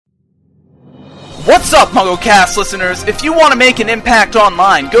What's up, MuggleCast listeners? If you want to make an impact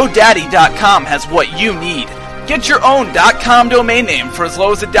online, GoDaddy.com has what you need. Get your own .com domain name for as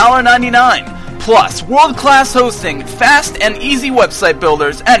low as $1.99. Plus, world-class hosting, fast and easy website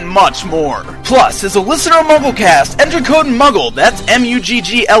builders, and much more. Plus, as a listener of MuggleCast, enter code MUGGLE, that's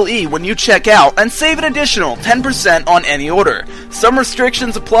MUGGLE, when you check out, and save an additional 10% on any order. Some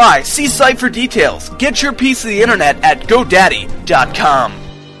restrictions apply. See site for details. Get your piece of the internet at GoDaddy.com.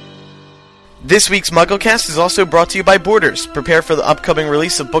 This week's MuggleCast is also brought to you by Borders. Prepare for the upcoming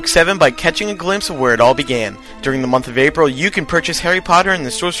release of Book 7 by catching a glimpse of where it all began. During the month of April, you can purchase Harry Potter and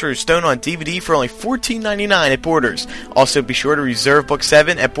the Sorcerer's Stone on DVD for only $14.99 at Borders. Also, be sure to reserve Book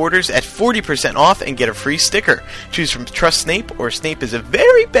 7 at Borders at 40% off and get a free sticker. Choose from Trust Snape or Snape is a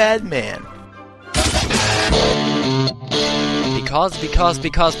very bad man. Because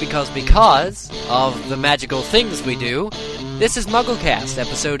of the magical things we do, this is MuggleCast,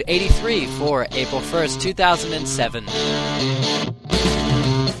 episode 83 for April 1st, 2007.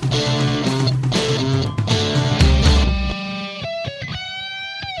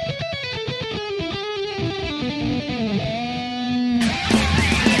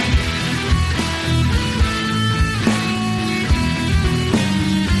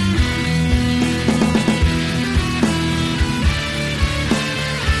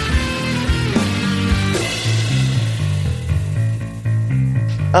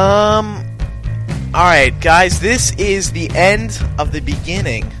 Alright, guys, this is the end of the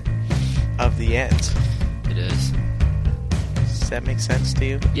beginning of the end. It is. Does that make sense to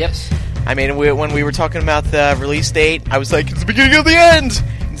you? Yes. I mean, when we were talking about the release date, I was like, it's the beginning of the end!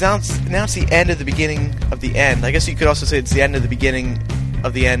 Now it's the end of the beginning of the end. I guess you could also say it's the end of the beginning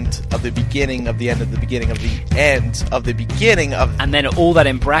of the end of the beginning of the end of the beginning of the end of the beginning of... And then all that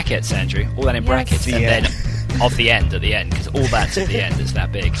in brackets, Andrew. All that in brackets. The and end. then of the end at the end, because all that's at the end is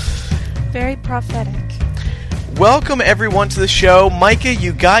that big. Very prophetic. Welcome, everyone, to the show. Micah,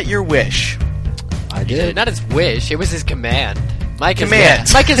 you got your wish. I did. Not his wish, it was his command. Micah's Command.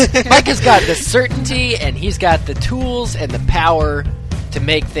 Micah's got the certainty, and he's got the tools and the power to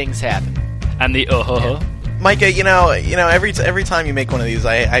make things happen. And the Micah, you know, every time you make one of these,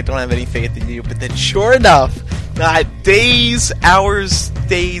 I don't have any faith in you. But then, sure enough, days, hours,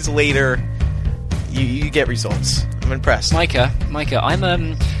 days later, you get results. I'm impressed. Micah,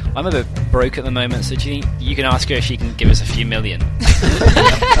 I'm a bit broke at the moment, so do you can ask her if she can give us a few million.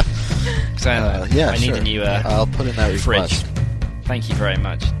 So I need a new I'll put in that fridge. request. Thank you very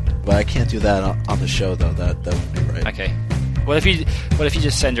much. But I can't do that on the show, though. That wouldn't be right. Okay. Well, if you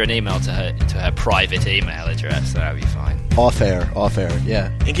just send her an email to her private email address, that'll be fine. Off air,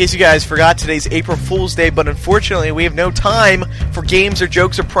 yeah. In case you guys forgot, today's April Fool's Day, but unfortunately we have no time for games or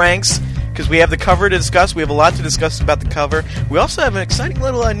jokes or pranks, because we have the cover to discuss. We have a lot to discuss about the cover. We also have an exciting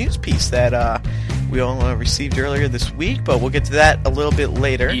little news piece that we all received earlier this week, but we'll get to that a little bit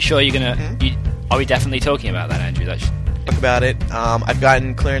later. Are you sure you're going to... Are we definitely talking about that, Andrew? Talk about it. I've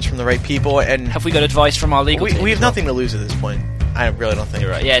gotten clearance from the right people, and... Have we got advice from our legal team? We have nothing to lose at this point. I really don't think.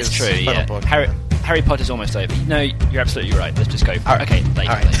 You're right. Yeah, it's true. Yeah. Book, Harry Potter's almost over. No, you're absolutely right. Let's just go for it. Okay,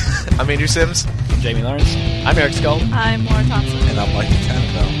 later. I'm Andrew Sims. I'm Jamie Lawrence. I'm Eric Skull. I'm Laura Thompson. And I'm Michael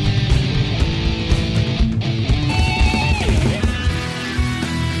Tannenbaum.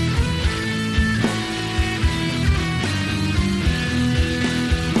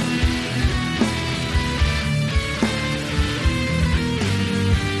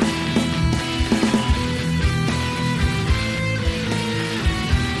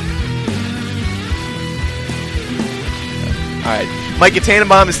 Alright, Micah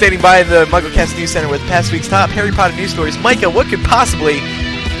Tannenbaum is standing by in the MuggleCast News Center with past week's top Harry Potter news stories. Micah, what could possibly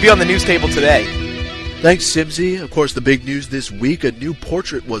be on the news table today? Thanks, Simsy. Of course, the big news this week, a new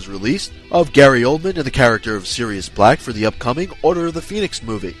portrait was released of Gary Oldman in the character of Sirius Black for the upcoming Order of the Phoenix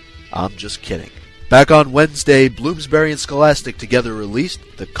movie. I'm just kidding. Back on Wednesday, Bloomsbury and Scholastic together released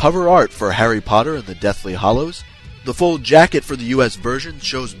the cover art for Harry Potter and the Deathly Hallows. The full jacket for the US version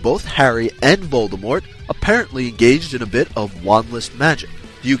shows both Harry and Voldemort apparently engaged in a bit of wandless magic.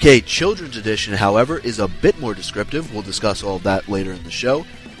 The UK Children's Edition, however, is a bit more descriptive. We'll discuss all of that later in the show.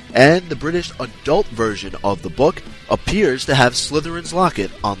 And the British adult version of the book appears to have Slytherin's locket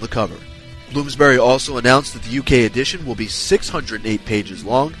on the cover. Bloomsbury also announced that the UK edition will be 608 pages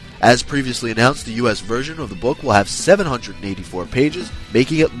long. As previously announced, the US version of the book will have 784 pages,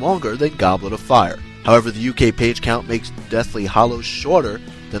 making it longer than Goblet of Fire. However, the UK page count makes Deathly Hallows shorter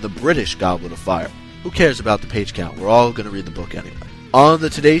than the British Goblet of Fire. Who cares about the page count? We're all going to read the book anyway. On the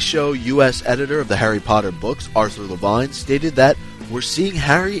Today Show, US editor of the Harry Potter books, Arthur Levine, stated that We're seeing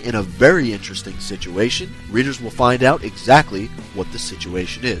Harry in a very interesting situation. Readers will find out exactly what the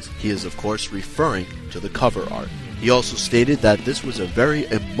situation is. He is, of course, referring to the cover art. He also stated that this was a very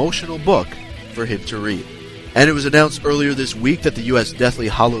emotional book for him to read. And it was announced earlier this week that the U.S. Deathly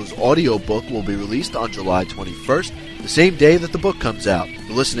Hallows audiobook will be released on July 21st, the same day that the book comes out.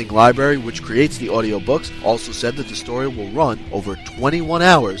 The Listening Library, which creates the audiobooks, also said that the story will run over 21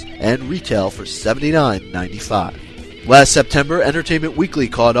 hours and retail for $79.95. Last September, Entertainment Weekly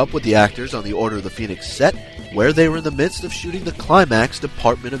caught up with the actors on the Order of the Phoenix set, where they were in the midst of shooting the climax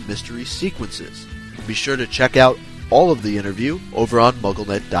Department of Mystery sequences. Be sure to check out all of the interview over on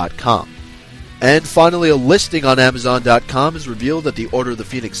MuggleNet.com. And finally, a listing on Amazon.com has revealed that the Order of the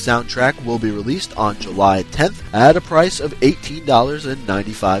Phoenix soundtrack will be released on July 10th at a price of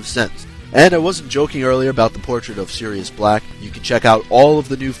 $18.95. And I wasn't joking earlier about the portrait of Sirius Black. You can check out all of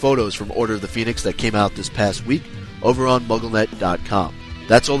the new photos from Order of the Phoenix that came out this past week over on MuggleNet.com.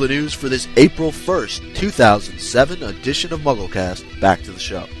 That's all the news for this April 1st, 2007 edition of MuggleCast. Back to the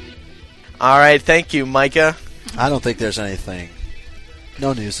show. All right, thank you, Micah. I don't think there's anything.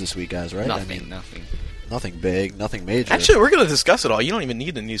 No news this week, guys, right? Nothing. Nothing big, nothing major. Actually, we're going to discuss it all. You don't even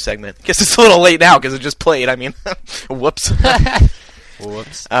need a news segment. Guess it's a little late now because it just played. I mean, whoops.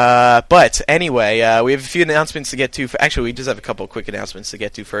 Whoops. But anyway, we have a few announcements to get to. Actually, we just have a couple of quick announcements to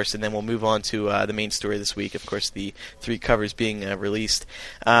get to first, and then we'll move on to the main story this week. Of course, the 3 covers being released.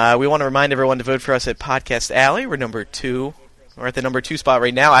 We want to remind everyone to vote for us at Podcast Alley. We're number 2. We're at the number 2 spot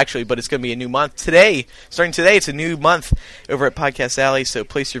right now, actually, but it's going to be a new month. Starting today, it's a new month over at Podcast Alley, so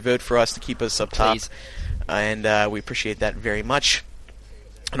place your vote for us to keep us up top. Please. And we appreciate that very much.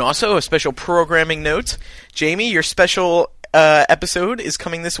 And also, a special programming note. Jamie, your special episode is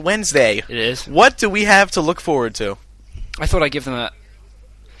coming this Wednesday. It is. What do we have to look forward to? I thought I'd give them a...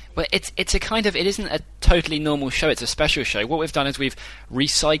 Well, it's a kind of... It isn't a totally normal show, it's a special show. What we've done is we've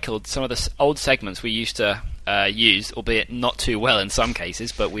recycled some of the old segments we used to use, albeit not too well in some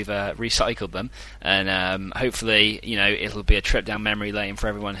cases, but we've recycled them. And hopefully, it'll be a trip down memory lane for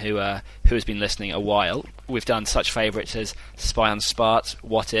everyone who has been listening a while. We've done such favourites as Spy on Spart,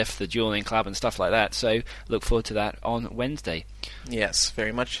 What If, The Dueling Club, and stuff like that. So look forward to that on Wednesday. Yes,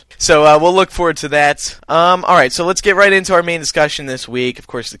 very much. So we'll look forward to that. All right, so let's get right into our main discussion this week. Of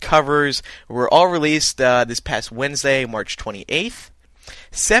course, the covers were all released this past Wednesday, March 28th.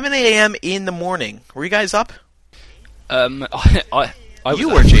 7 a.m. in the morning. Were you guys up? I You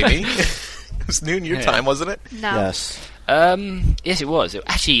were, Jamie. It was noon your time, wasn't it? No. Yes. Yes, it was.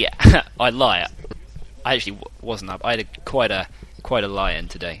 Actually, I lie. I actually wasn't up. I had quite a lie-in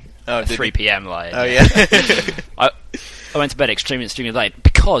today. Oh, a 3 p.m. lie-in. Oh, yeah. I went to bed extremely late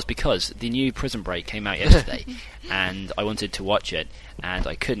because the new Prison Break came out yesterday, and I wanted to watch it, and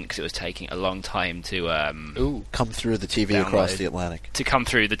I couldn't because it was taking a long time to Come through the TV Download. across the Atlantic. to come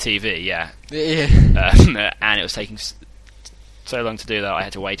through the TV. Yeah, and it was taking so long to do that. I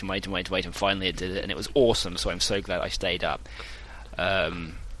had to wait, and finally it did it, and it was awesome. So I'm so glad I stayed up.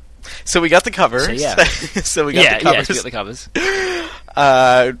 So we got the covers. So, yeah. So we got the covers. we got the covers.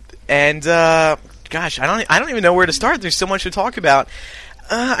 Gosh, I don't even know where to start. There's so much to talk about.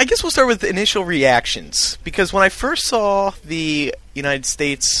 I guess we'll start with the initial reactions, because when I first saw the United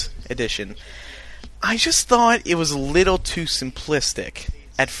States edition, I just thought it was a little too simplistic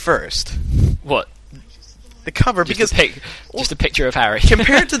at first. What? The cover, Just a picture of Harry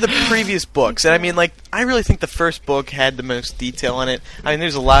compared to the previous books, and I mean, I really think the first book had the most detail on it. I mean,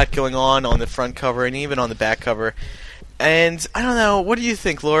 there's a lot going on the front cover and even on the back cover. And I don't know, what do you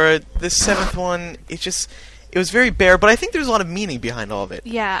think, Laura? This 7th one, it was very bare, but I think there's a lot of meaning behind all of it.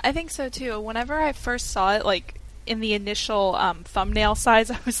 Yeah, I think so too. Whenever I first saw it, in the initial thumbnail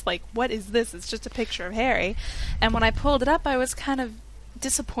size, I was like, what is this? It's just a picture of Harry. And when I pulled it up, I was kind of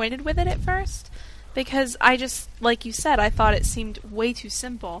disappointed with it at first, because I just, like you said, I thought it seemed way too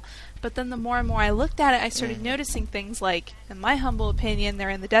simple. But then the more and more I looked at it, I started noticing things like, in my humble opinion, they're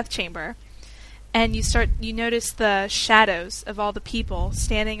in the death chamber. And you notice the shadows of all the people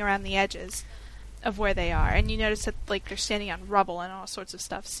standing around the edges of where they are. And you notice that they're standing on rubble and all sorts of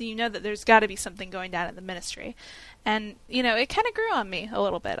stuff. So you know that there's got to be something going down at the Ministry. And, it kind of grew on me a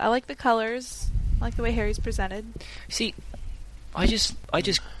little bit. I like the colors. I like the way Harry's presented. See, I just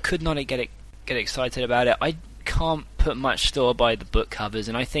could not get excited about it. I can't put much store by the book covers,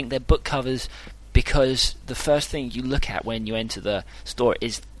 and I think they're book covers because the first thing you look at when you enter the store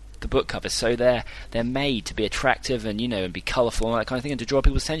is the book covers. So they're made to be attractive and and be colourful and that kind of thing, and to draw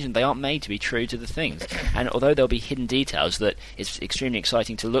people's attention. They aren't made to be true to the things. And although there'll be hidden details that it's extremely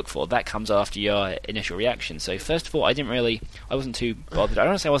exciting to look for, that comes after your initial reaction. So first of all, I wasn't too bothered. I don't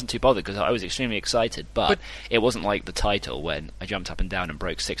want to say I wasn't too bothered because I was extremely excited, but it wasn't like the title when I jumped up and down and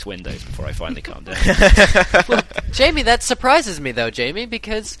broke 6 windows before I finally calmed down. Well, Jamie, that surprises me though, Jamie,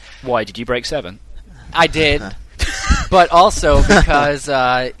 because Why did you break 7? I did, but also because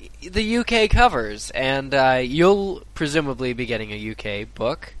the UK covers, and you'll presumably be getting a UK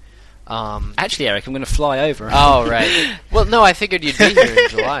book. Actually, Eric, I'm going to fly over. Oh, right. Well, no, I figured you'd be here in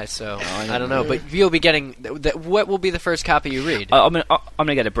July, so I don't know. But you'll be getting... what will be the first copy you read? I'm going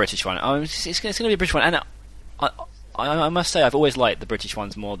to get a British one. It's going to be a British one, and I must say I've always liked the British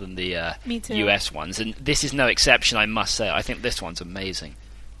ones more than the US ones, and this is no exception, I must say. I think this one's amazing.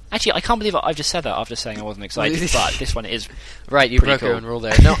 Actually, I can't believe I've just said that after saying I wasn't excited, but this one is right, you broke your own rule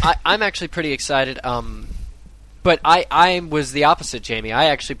there. No, I'm actually pretty excited, but I was the opposite, Jamie. I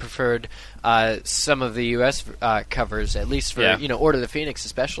actually preferred some of the US covers, at least for Order of the Phoenix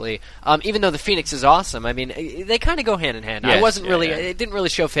especially. Even though the Phoenix is awesome, I mean, they kind of go hand in hand. Yes, I wasn't really... It didn't really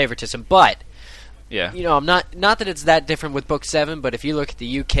show favoritism, but... Yeah. I'm not that it's that different with Book 7, but if you look at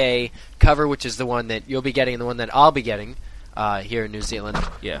the UK cover, which is the one that you'll be getting and the one that I'll be getting here in New Zealand,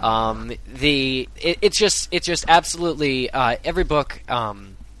 it's just absolutely every book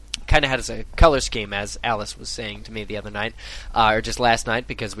kind of has a color scheme, as Alice was saying to me the other night, or just last night,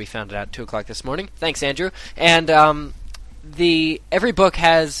 because we found it out at 2 o'clock this morning. Thanks, Andrew. And every book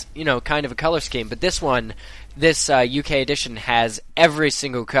has kind of a color scheme, but this UK edition has every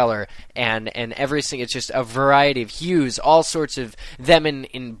single color and every single. It's just a variety of hues, all sorts of them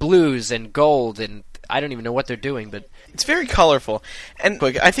in blues and gold, and I don't even know what they're doing, but it's very colorful. And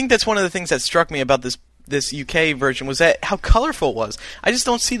I think that's one of the things that struck me about this UK version was that how colorful it was. I just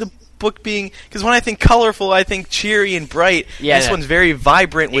don't see the book being, because when I think colorful, I think cheery and bright. Yeah, this one's very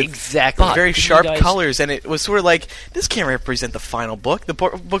vibrant with very sharp colors, and it was sort of like, this can't represent the final book. The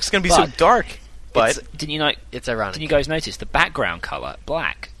book's going to be so dark. But didn't you know? It's ironic. Didn't you guys notice the background color,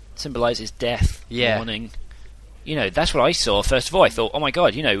 black, symbolizes death, mourning? That's what I saw. First of all, I thought, oh my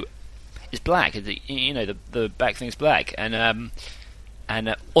god, it's black. The back thing's black, and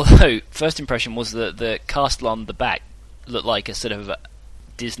although first impression was that the castle on the back looked like a sort of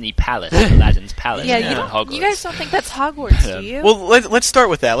Disney palace, Aladdin's palace. You guys don't think that's Hogwarts, do you? Well, let's start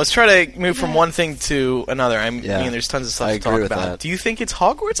with that. Let's try to move from one thing to another. There's tons of stuff to talk about. That. Do you think it's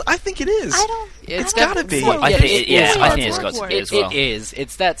Hogwarts? I think it is. I don't. It's got to be. I think it's got to be as well. It is.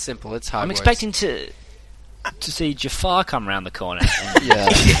 It's that simple. It's Hogwarts. I'm expecting to see Jafar come around the corner.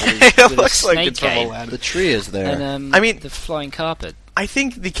 It looks like it's from Aladdin. The tree is there. And, the flying carpet. I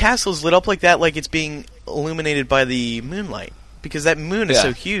think the castle's lit up like that, like it's being illuminated by the moonlight. Because that moon is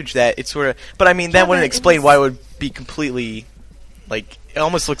so huge that it's sort of... But I mean, that wouldn't explain why it would be completely... Like, it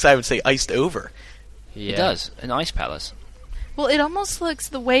almost looks, I would say, iced over. Yeah. It does. An ice palace. Well, it almost looks...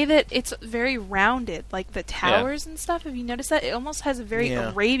 The way that it's very rounded, like the towers and stuff, have you noticed that? It almost has a very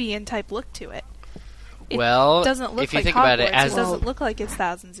Arabian-type look to it. It doesn't look if you like think Hogwarts. about it, It doesn't look like it's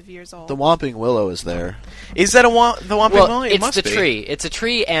thousands of years old. The Whomping Willow is there. Is that the Whomping Willow? It it's must the be. tree. It's a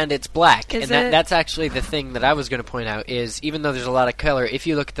tree, and it's black. Is and that's actually the thing that I was going to point out, is even though there's a lot of color, if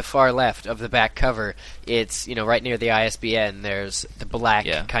you look at the far left of the back cover, it's, right near the ISBN, there's the black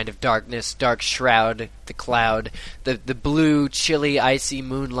kind of darkness, dark shroud, the cloud, the blue, chilly, icy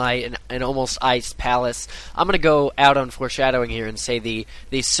moonlight, and almost iced palace. I'm going to go out on foreshadowing here and say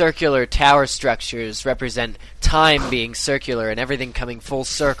the circular tower structures represent time being circular and everything coming full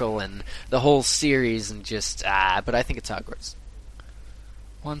circle, and the whole series, and just but I think it's Hogwarts.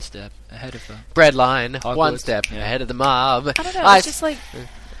 One step ahead of the bread line. Hogwarts. One step ahead of the mob. I don't know. It's just like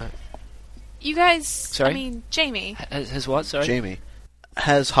you guys. Sorry? I mean, Jamie. Has what? Sorry, Jamie.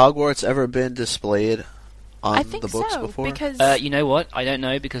 Has Hogwarts ever been displayed on I think the books so, before? because you know what? I don't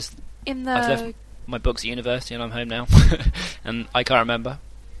know, because in I've the left my books at university and I'm home now, and I can't remember.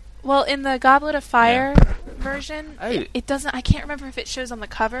 well, in the Goblet of Fire version, Oh. it doesn't. I can't remember if it shows on the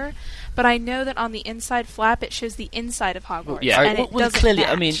cover, but I know that on the inside flap it shows the inside of Hogwarts. Yeah, and it doesn't clearly.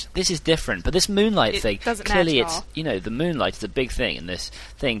 match. I mean, this is different, but this moonlight It thing, doesn't clearly, match at it's all. the moonlight is a big thing in this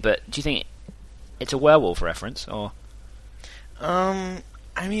thing. But do you think it's a werewolf reference, or?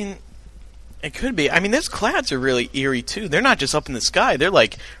 I mean, it could be. I mean, those clouds are really eerie too. They're not just up in the sky; they're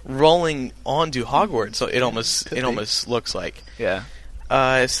like rolling onto Hogwarts. So it almost looks like. Yeah.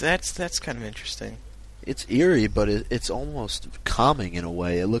 So that's kind of interesting. It's eerie, but it's almost calming in a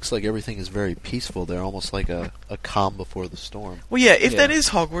way. It looks like everything is very peaceful. They're almost like a calm before the storm. Well, yeah. If that is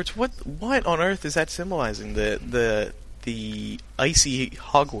Hogwarts, what on earth is that symbolizing? The the icy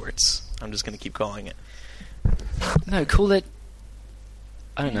Hogwarts. I'm just going to keep calling it. No, call it.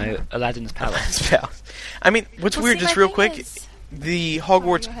 I don't know, Aladdin's Palace. I mean, what's weird, just real quick, the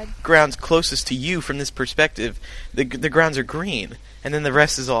Hogwarts go ahead. grounds closest to you from this perspective, the grounds are green, and then the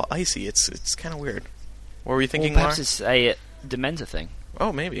rest is all icy. It's kind of weird. What were you thinking, Perhaps Laura? it's a Dementor thing.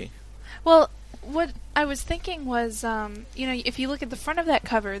 Oh, maybe. Well, what I was thinking was, if you look at the front of that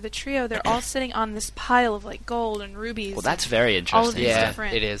cover, the trio, they're all sitting on this pile of like gold and rubies. Well, that's very and all of interesting. these Yeah,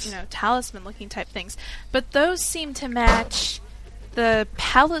 different, it is. talisman-looking type things. But those seem to match the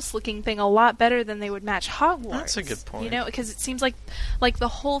palace-looking thing a lot better than they would match Hogwarts. That's a good point. Because it seems like the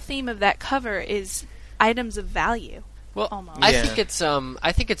whole theme of that cover is items of value. Well, almost. I Yeah.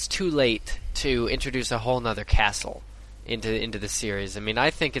 think it's too late to introduce a whole nother castle into the series. I mean,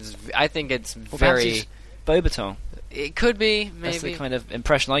 I think it's Well, very. perhaps it's Beauxbaton. It could be That's the maybe. kind of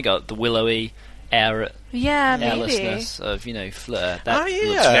impression I got. The willowy Yeah, maybe. airlessness of Fleur. That Oh, yeah.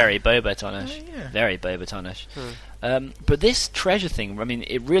 looks very Beauxbatonish. Oh, yeah. Very Beauxbatonish. But this treasure thing, I mean,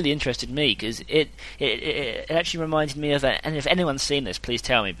 it really interested me because it actually reminded me of and if anyone's seen this, please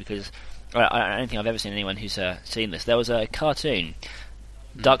tell me, because I don't think I've ever seen anyone who's seen this. There was a cartoon,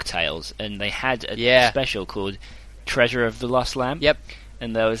 DuckTales, and they had a special called Treasure of the Lost Lamp. Yep.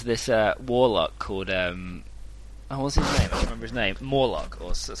 And there was this warlock called what's his name? I can't remember his name. Morlock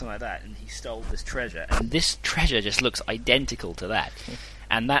or something like that. And he stole this treasure. And this treasure just looks identical to that.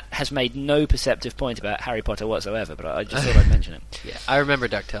 And that has made no perceptive point about Harry Potter whatsoever. But I just thought I'd mention it. Yeah, I remember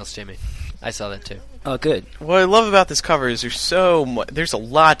DuckTales, Jimmy. I saw that too. Oh, good. What I love about this cover is there's a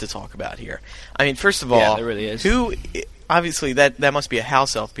lot to talk about here. I mean, first of all, Yeah, there really is. Obviously, that must be a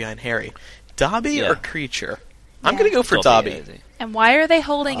house elf behind Harry. Dobby Yeah. or Kreacher? I'm Yeah. going to go for Dobby. And why are they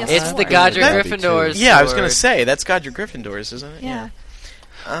holding a It's sword? the Godric That'd be Gryffindor's Yeah, I was going to sword. say, that's Godric Gryffindor's, isn't it? Yeah.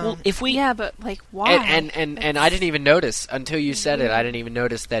 Well, if we Yeah, but why? And I didn't even notice until you said it. I didn't even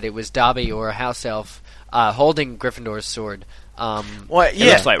notice that it was Dobby or a house elf holding Gryffindor's sword. Well,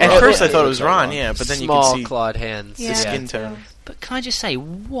 looks like at Ron. first I It thought it looks was like Ron, Ron. yeah, but then small you can see clawed hands. Yeah. the skin tone. But can I just say,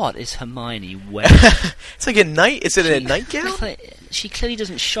 what is Hermione wearing? It's like a night. Is it a nightgown? She clearly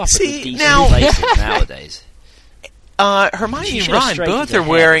doesn't shop See, at the decent now- places nowadays. Hermione She and should have Ron straightened both her are hair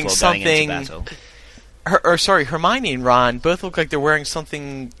wearing before going into something. battle. Hermione and Ron both look like they're wearing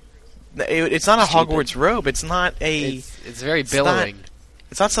something. It's not a Stupid. Hogwarts robe. It's not a. It's very It's not- billowing.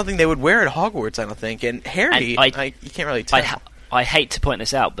 It's not something they would wear at Hogwarts, I don't think. And Harry, And you can't really tell. I hate to point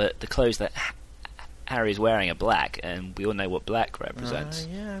this out, but the clothes that Harry's wearing are black, and we all know what black represents.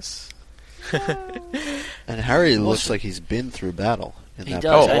 Yes. And Harry looks like he's been through battle. In He that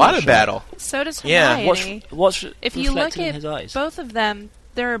does, Oh, a and lot he of should. battle. So does Yeah. Hermione. What's If you look reflected in at his eyes? both of them,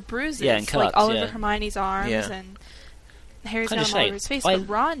 there are bruises Yeah, and cuts, all yeah. over Hermione's arms, Yeah. and Harry's Can I got just them all say, over his face. I- But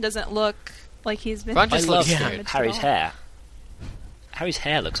Ron doesn't look like he's been. Ron I just love looks Yeah. scared. Harry's hair. Harry's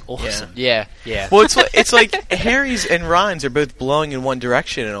hair looks awesome. Yeah. Well, it's like Harry's and Ron's are both blowing in one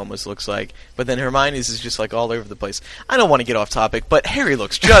direction. It almost looks like, but then Hermione's is just like all over the place. I don't want to get off topic, but Harry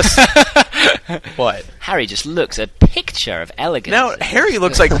looks just what? Harry just looks a picture of elegance. Now Harry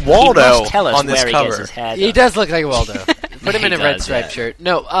looks like He Waldo must tell us on this where he gets cover. his hair He done. does look like Waldo. Put him in He a red does, striped yeah. shirt.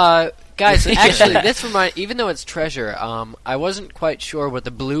 No, guys, actually, this even though it's treasure, I wasn't quite sure what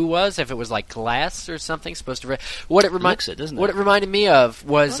the blue was. If it was like glass or something supposed to. What it Looks it, doesn't What it? it reminded me of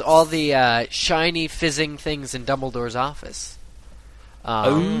was all the shiny, fizzing things in Dumbledore's office.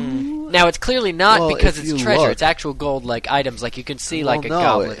 Now it's clearly not Well, because if it's you treasure. look- It's actual gold, like items, like you can see, Well, like a no,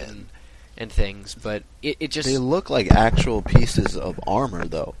 goblet it- and things. But it just They look like actual pieces of armor,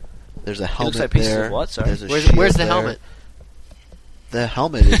 though. There's a helmet like pieces of there. what? Sorry? There's a where's shield the there. helmet? The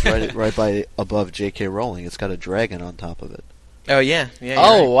helmet is right by above J.K. Rowling. It's got a dragon on top of it. Oh yeah, yeah.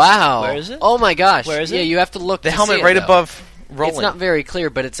 Oh you're right. wow! Where is it? Oh my gosh! Where is Yeah, it? you have to look. The to helmet see it, right though. above Rowling. It's not very clear,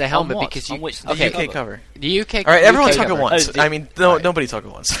 but it's a helmet what? because you. On which- the okay, UK cover. the UK. All right, everyone UK talk at cover. once. Oh, the- I mean, nobody talk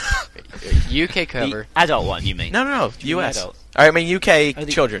at once. UK cover. The adult one, you mean? No, US. adult. All right, I mean UK Oh,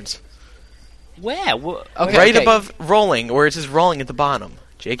 the- children's. Where? Okay, right okay. above Rowling, where it says Rowling at the bottom.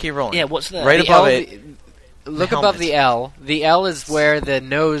 J.K. Rowling. Yeah, what's that? Right The above L- it. Look the above helmet. the L. The L is where the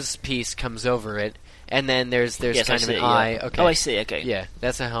nose piece comes over it, and then there's Yes, kind I of see, an yeah. eye. Okay. Oh, I see. Okay. Yeah,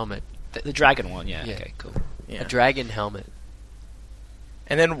 that's a helmet. The dragon one. Yeah. Yeah. Okay. Cool. Yeah. A dragon helmet.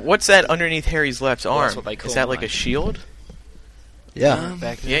 And then what's that underneath Harry's left Well, arm? that's what they call Is that like mine. a shield? Yeah.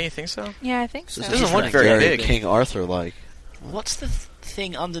 Back Yeah, you think so? Yeah, I think so. This doesn't is look like very very big. King Arthur like. What's the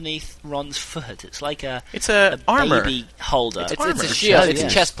thing underneath Ron's foot? It's like a It's a armor. baby holder. It's armor. a shield. Oh, It's yeah. a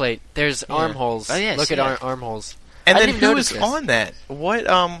chest plate. There's armholes. Oh, yes, Look at yeah. armholes. And I then didn't even who notice is this. on that? What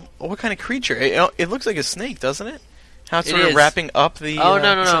kind of creature? It looks like a snake, doesn't it? How it's It sort of is. wrapping up the. Oh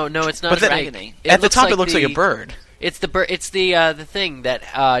no, it's not. but a then snake. dragony. at the top, it looks like a the- bird. It's the thing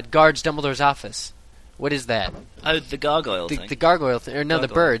that guards Dumbledore's office. What is that? Oh, the gargoyle thing. The gargoyle thing, or no, Gargoyle.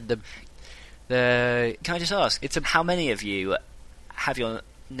 the bird. The Can I just ask? How many of you have your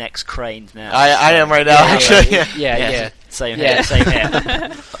necks craned now? I am right now, actually. yeah. Same Yeah. here. Same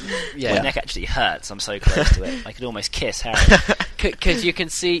here. Yeah. My neck actually hurts. I'm so close to it. I could almost kiss Harry. Because you can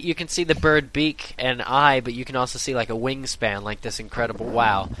see the bird beak and eye, but you can also see like a wingspan, like this incredible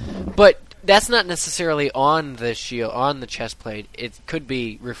wow. But that's not necessarily on the shield, on the chest plate. It could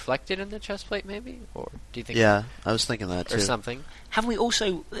be reflected in the chest plate, maybe, or do you think? Yeah, I was thinking that too. Or something. Haven't we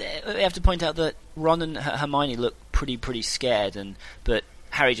also? We have to point out that Ron and Hermione look pretty scared, but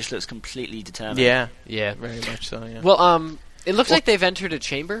Harry just looks completely determined. Yeah, Yeah. very much so. Yeah. Well, it looks like they've entered a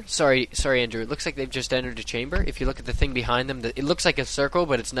chamber. Sorry, Andrew. It looks like they've just entered a chamber. If you look at the thing behind them, it looks like a circle,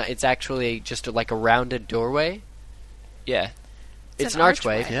 but it's not. It's actually just like a rounded doorway. Yeah. It's an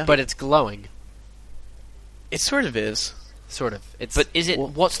archway, Yeah. but it's glowing. It sort of is. Sort of. It's. But is it?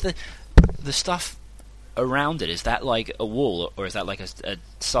 What's the stuff around it? Is that like a wall, or is that like a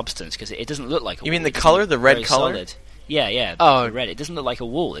substance? Because it doesn't look like a wall. You mean the It doesn't color, look the red very color? solid. Yeah. Oh. The red. It doesn't look like a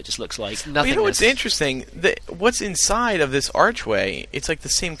wall. It just looks like. Well, you know what's nothingness. interesting? What's inside of this archway? It's like the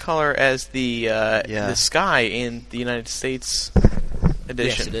same color as the sky in the United States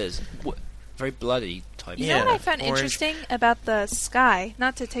edition. Yes, it is. Very bloody type. You Yeah, know what I found orange. interesting about the sky?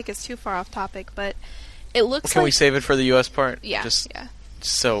 Not to take us too far off topic, but it looks Can like... we save it for the U.S. part? Yeah, Just yeah.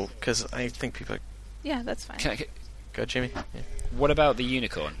 so, because I think people. Yeah, that's fine. Go, Jimmy. Yeah. What about the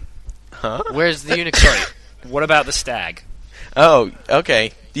unicorn? Huh? Where's the unicorn? What about the stag? Oh,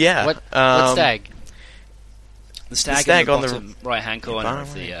 okay. Yeah. What stag? The stag, stag on on the the bottom right-hand corner bottom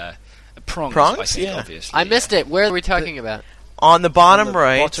of the prongs. Prongs? I think, Yeah. obviously. I missed it. Where are we talking about? On the bottom On the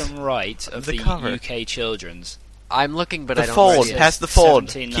right. Bottom right of the the cover. UK Children's. I'm looking, but the I don't fold. see it. Past the fold.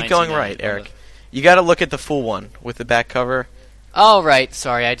 17.99 Keep going right, on Eric. You got to look at the full one with the back cover. Oh, right.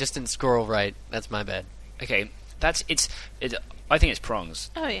 Sorry, I just didn't scroll right. That's my bad. Okay, I think it's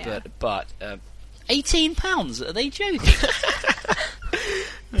prongs. Oh, yeah. But £18? Are they joking?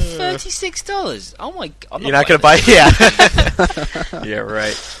 $36. Oh my! I'm You're not going to buy it? Yeah. Yeah,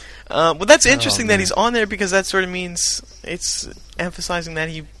 right. Well, that's interesting that he's on there because that sort of means it's emphasizing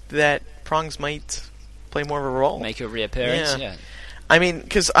that prongs might play more of a role. Make a reappearance. Yeah. Yeah. I mean,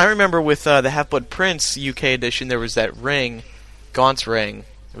 because I remember with the Half-Blood Prince UK edition, there was that ring, Gaunt's ring.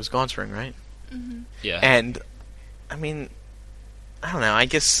 It was Gaunt's ring, right? Mm-hmm. Yeah. And, I mean, I don't know. I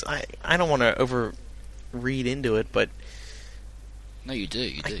guess I don't want to over-read into it, but No, you do.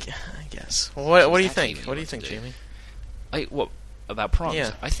 You do. I guess. What do you exactly think? what What do you you think, want to Jamie? What about prongs?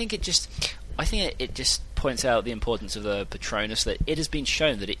 Yeah. I think it just points out the importance of the Patronus. That it has been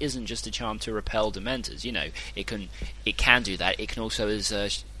shown that it isn't just a charm to repel Dementors. You know, it can do that. It can also,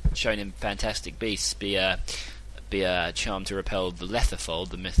 as shown in Fantastic Beasts, be a charm to repel the Letherfold,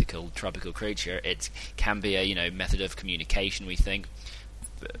 the mythical tropical creature. It can be a method of communication. We think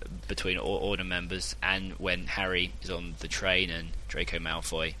between Order members, and when Harry is on the train and Draco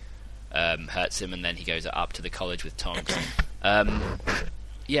Malfoy hurts him, and then he goes up to the college with Tonks.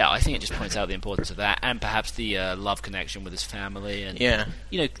 Yeah, I think it just points out the importance of that, and perhaps the love connection with his family, and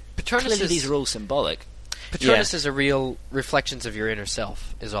Patronus clearly is, these are all symbolic. Patronus is a real reflections of your inner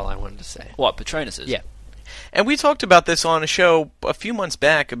self, is all I wanted to say. What, Patronuses? Yeah. And we talked about this on a show a few months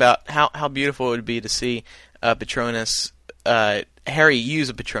back about how beautiful it would be to see Patronus, Harry use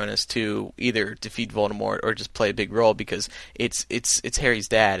a Patronus to either defeat Voldemort or just play a big role, because it's Harry's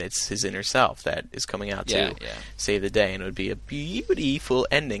dad, it's his inner self that is coming out to save the day, and it would be a beautiful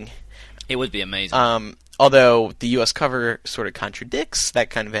ending. It would be amazing. Although the U.S. cover sort of contradicts that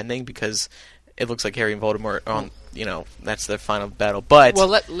kind of ending, because it looks like Harry and Voldemort are on, that's their final battle. But well,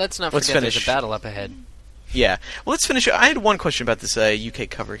 let's not forget finish. there's a battle up ahead. Yeah. Well, let's finish. I had one question about this UK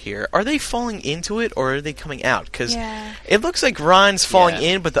cover here. Are they falling into it, or are they coming out? Because it looks like Ron's falling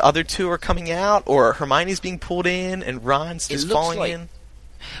in, but the other two are coming out, or Hermione's being pulled in, and Ron's just falling in.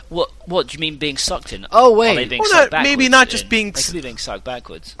 What do you mean being sucked in? Oh, wait. Are they being Well, sucked maybe backwards not just in? being They could be being sucked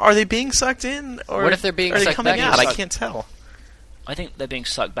backwards. Are they being sucked in, or What if they're being are they sucked coming out? backwards? I can't tell. I think they're being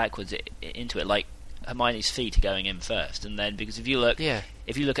sucked backwards into it, like Hermione's feet are going in first, and then because if you look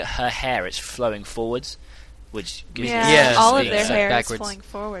at her hair, it's flowing forwards, which gives all of being their sucked hair backwards. is flowing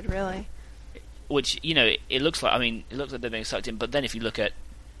forward, really. Which it looks like. I mean, it looks like they're being sucked in. But then if you look at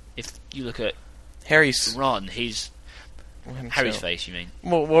Harry's Ron, Harry's face. You mean?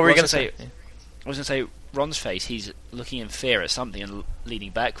 What were we going to say? I was going to say Ron's face. He's looking in fear at something and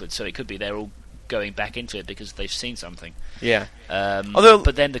leaning backwards. So it could be they're all going back into it because they've seen something. Yeah.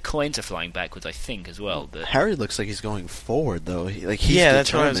 But then the coins are flying backwards, I think, as well. But Harry looks like he's going forward, though. He's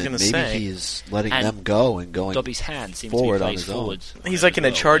that's what I was going to say. Maybe he's letting them go and going Dobby's hand seems forward to be on placed his forwards. He's like in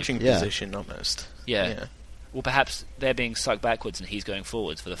a charging position almost. Yeah. Well, perhaps they're being sucked backwards and he's going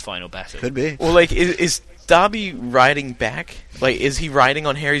forwards for the final battle. Could be. Well, like, is Dobby riding back? Like, is he riding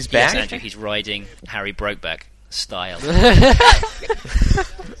on Harry's back? Yes, Andrew, he's riding Harry Brokeback style.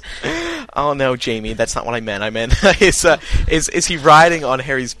 Oh no, Jamie, that's not what I meant. I meant is he riding on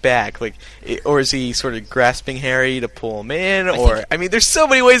Harry's back, like, or is he sort of grasping Harry to pull him in? I mean, there's so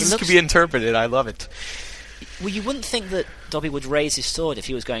many ways this could be interpreted. I love it. Well, you wouldn't think that Dobby would raise his sword if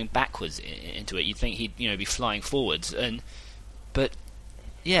he was going backwards into it. You'd think he'd be flying forwards, but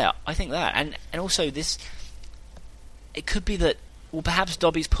yeah, I think that, and also this, it could be that perhaps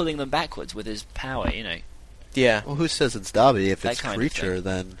Dobby's pulling them backwards with his power. Yeah. Well, who says it's Dobby? If That it's kind of creature, thing.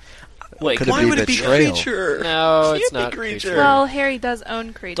 then could Why would it be betrayal? creature? No, it's Can't be not creature. Well, Harry does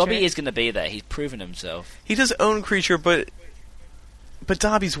own creature. Dobby is going to be there. He's proven himself. He does own creature, but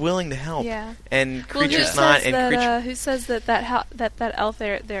Dobby's willing to help. Yeah. And Well, creature's not. And creature. who says that elf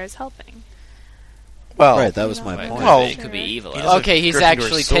there is helping? Well, right, that was my Right, point. Well, it could be evil. He does Okay, he's Gryffindor's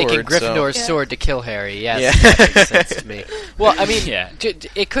actually taking sword, Gryffindor's so- sword to kill Harry. Yes, Yeah. that makes sense to me. Well, I mean, Yeah.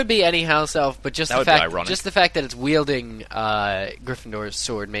 it could be any house elf, but just That the would be fact, ironic. just the fact that it's wielding Gryffindor's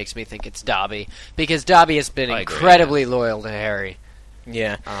sword makes me think it's Dobby, because Dobby has been I agree, incredibly loyal to Harry.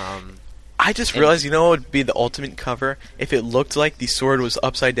 Yeah. Um, I just realized, what would be the ultimate cover? If it looked like the sword was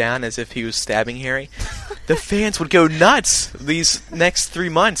upside down as if he was stabbing Harry. The fans would go nuts these next 3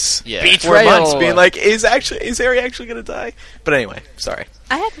 months. Yeah. 4 Betrayal. months, being like, is Harry actually going to die? But anyway, sorry.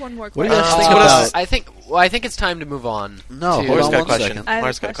 I had one more What do question. you guys think what about? else? I think it's time to move on. No, to- hold Laura's on got a one question. second. I have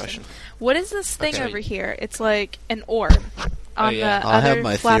Laura's a got a question. question. What is this thing Okay. over here? It's like an orb on yeah. the I have other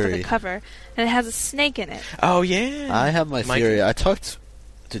my flap of theory. the cover, and it has a snake in it. Oh, yeah. I have my Mikey. theory. I talked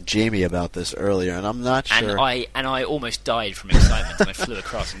to Jamie about this earlier, and I'm not sure. And I almost died from excitement, and I flew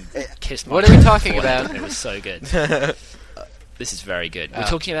across and kissed my What are we wife talking before about? It was so good. This is very good. We're Oh.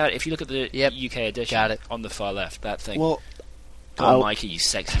 talking about, if you look at the Yep. UK edition, Got it. on the far left, that thing. Well, Come on, I'll- Mikey, you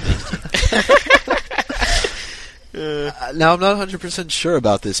sexy beast. now I'm not 100% sure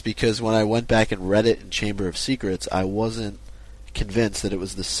about this because when I went back and read it in Chamber of Secrets, I wasn't convinced that it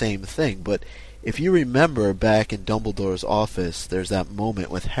was the same thing. But if you remember back in Dumbledore's office, there's that moment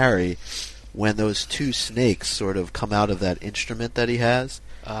with Harry when those two snakes sort of come out of that instrument that he has,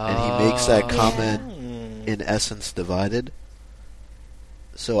 and he makes that comment, in essence divided.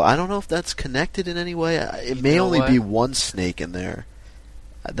 So I don't know if that's connected in any way. It may know only what? be one snake in there.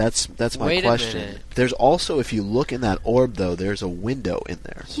 That's my Wait a question. minute. There's also, if you look in that orb, though, there's a window in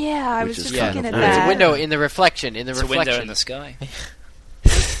there. Yeah, I Which was is just kind looking of at weird. It's that. a window in the reflection. In the It's a reflection. window in the sky.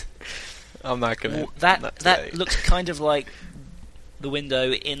 I'm not going to. That looks kind of like the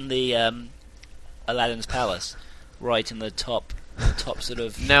window in the Aladdin's palace, right in the top sort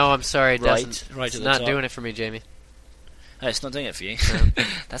of. No, I'm sorry, it Right- doesn't. right it's at the not top. doing it for me, Jamie. Oh, it's not doing it for you.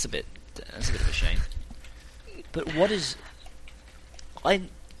 That's a bit of a shame. But what is? I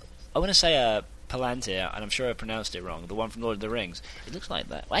want to say Palantir, and I'm sure I pronounced it wrong. The one from Lord of the Rings. It looks like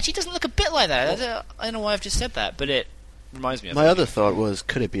that. Well, actually, it doesn't look a bit like that. I don't know why I've just said that, but it reminds me of My it. other thought was,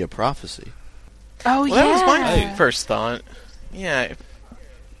 could it be a prophecy? Oh, Well, yeah. that was my first thought. Yeah.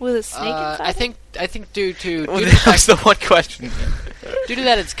 With a snake inside I think due to Well, due to that the was the one question. Due to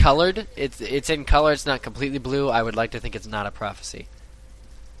that, it's colored. It's in color. It's not completely blue. I would like to think it's not a prophecy.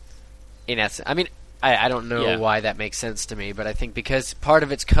 In essence, I mean, I don't know why that makes sense to me, but I think because part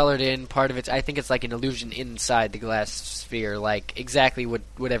of it's colored in, part of it's, I think it's like an illusion inside the glass sphere, like exactly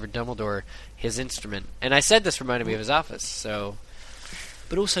whatever Dumbledore, his instrument. And I said this reminded me of his office, so.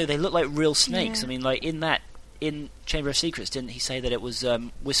 But also, they look like real snakes. Yeah. I mean, like in Chamber of Secrets, didn't he say that it was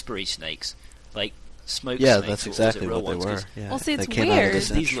whispery snakes, like smoke Yeah, snakes? that's or was exactly it real what they ones? were. 'Cause Yeah. Well, see, They it's came out of weird. this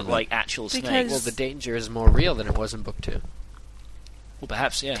These look instrument. like actual Because- snakes. Well, the danger is more real than it was in book 2. Well,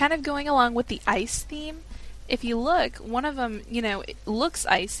 perhaps, yeah. Kind of going along with the ice theme. If you look, one of them, it looks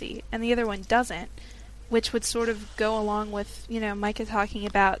icy, and the other one doesn't, which would sort of go along with, Micah talking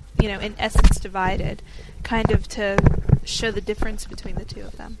about, in essence divided, kind of to show the difference between the two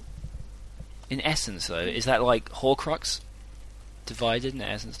of them. In essence, though, is that like Horcrux divided, in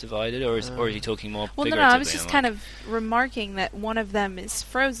essence divided, or is he talking more Well, no, figuratively? I was just kind of remarking that one of them is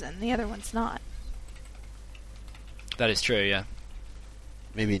frozen, the other one's not. That is true, yeah.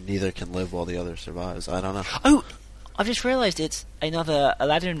 Maybe neither can live while the other survives. I don't know. Oh, I've just realised it's another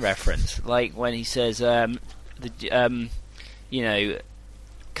Aladdin reference. Like when he says, come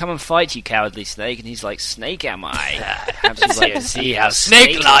and fight, you cowardly snake, and he's like, snake am I? Perhaps he's like, see how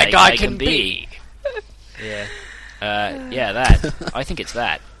snake-like I can be. Yeah. That. I think it's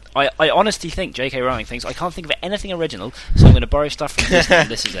that. I honestly think J.K. Rowling thinks I can't think of anything original, so I'm going to borrow stuff from Disney, and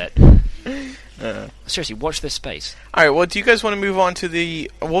this is it. Seriously, watch this space. All right. Well, do you guys want to move on to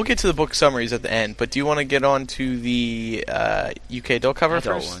the? We'll get to the book summaries at the end, but do you want to get on to the UK adult cover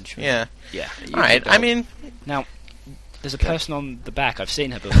first? One, sure. Yeah. Yeah. All right. I mean, now there's a person on the back. I've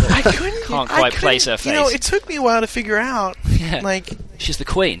seen her before. I can't quite place her face. You know, it took me a while to figure out. Yeah. Like, she's the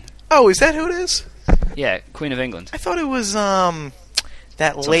Queen. oh, is that who it is? Yeah, Queen of England. I thought it was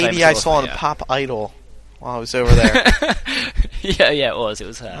that Some lady famous I author, saw on yeah. Pop Idol while I was over there. yeah, it was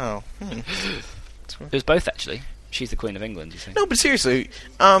her. Oh. It was both, actually. She's the Queen of England, you think? No, but seriously.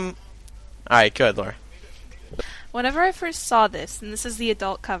 All right, go ahead, Laura. Whenever I first saw this, and this is the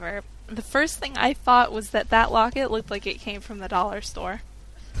adult cover, the first thing I thought was that locket looked like it came from the dollar store.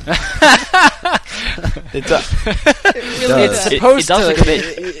 It does. It's supposed it does to. look a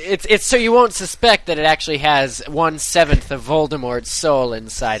bit. It's so you won't suspect that it actually has 1/7 of Voldemort's soul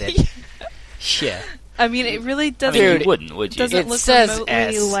inside it. Yeah. I mean, it really I doesn't. mean, Dude, you wouldn't, would you? Doesn't It look says remotely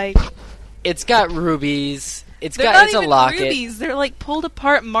S. like. It's got rubies. It's They're got. not It's even a locket. rubies. They're like pulled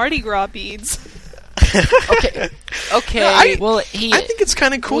apart Mardi Gras beads. Okay. Okay. No, I think it's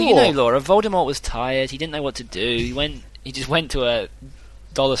kind of cool. Well, you know, Laura, Voldemort was tired. He didn't know what to do. He just went to a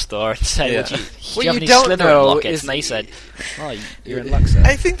dollar store and said, Yeah. "Do you What have you any don't Slytherin know lockets?" is- And they said, "Oh, you're in luck, sir."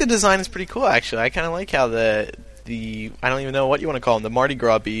 I think the design is pretty cool, actually. I kind of like how the I don't even know what you want to call them. The Mardi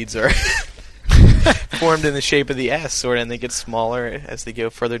Gras beads are formed in the shape of the S, sort of, and they get smaller as they go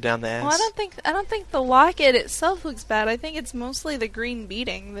further down the S. Well, I don't think the locket itself looks bad. I think it's mostly the green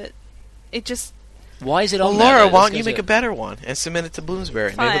beading that it just. Why is it Well, on there? Laura, though? why don't This you goes make a better one and submit it to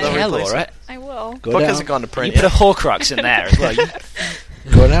Bloomsbury? Fine. Maybe they'll Yeah, replace Laura. it. I will. Go Book down, hasn't gone to print You put a yet. Horcrux in there as well.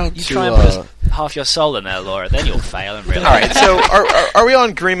 go down You to try and put half your soul in there, Laura. Then you'll fail and realize. All right, so are we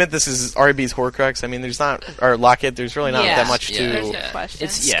on agreement? This is RB's Horcrux. I mean, there's not or Locket. There's really not Yeah. that much Yeah. to There's no Yeah. question.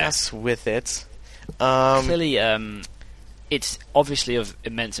 It's discuss with it. Clearly, it's obviously of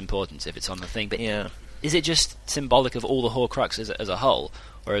immense importance if it's on the thing. But Yeah. is it just symbolic of all the Horcruxes as a whole,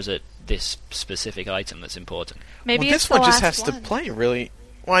 or is it this specific item that's important? Maybe well, it's this one the just last has one. to play really.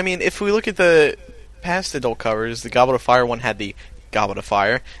 Well, I mean, if we look at the past adult covers, the Goblet of Fire one had the Goblet of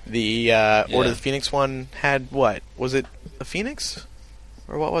Fire. The Order of the Phoenix one had what? Was it a Phoenix?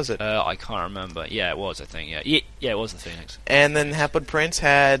 Or what was it? I can't remember. Yeah, it was. I think. Yeah, it was the Phoenix. And then Half-Blood Prince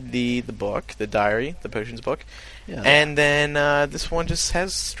had the book, the diary, the potions book. Yeah. And then this one just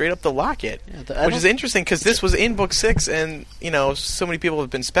has straight up the locket, Yeah, which is interesting because this was in book 6, and so many people have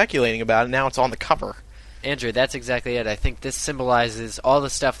been speculating about it. Now it's on the cover. Andrew, that's exactly it. I think this symbolizes all the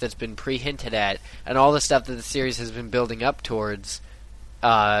stuff that's been pre-hinted at, and all the stuff that the series has been building up towards,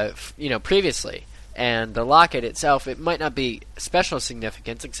 previously. And the locket itself, it might not be special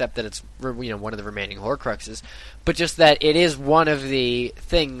significance, except that it's one of the remaining Horcruxes, but just that it is one of the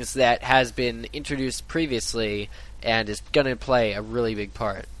things that has been introduced previously and is going to play a really big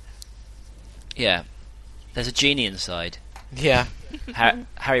part. Yeah, there's a genie inside. Yeah.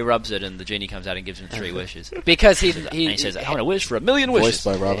 Harry rubs it, and the genie comes out and gives him 3 wishes. Because And he says, "I want a wish for 1,000,000 wishes." voiced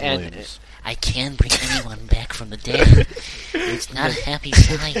by Robin And- Williams. I can bring anyone back from the dead. It's not a happy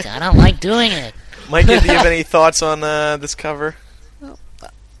sight. I don't like doing it. Mike, do you have any thoughts on this cover?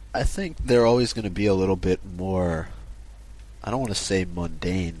 I think they're always going to be a little bit more. I don't want to say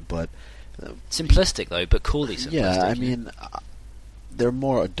mundane, but Simplistic though, but coolly simplistic. yeah, I mean, they're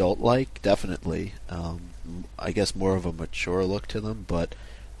more adult-like, definitely. I guess more of a mature look to them, but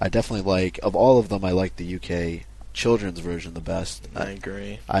I definitely like, of all of them, I like the UK children's version the best. I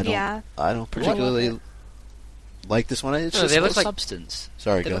agree. I don't. Yeah. I don't particularly like this one. It's No, just they look like substance.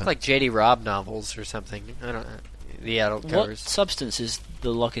 sorry, they go look ahead. like J.D. Robb novels or something. I don't know. The adult What covers. substance is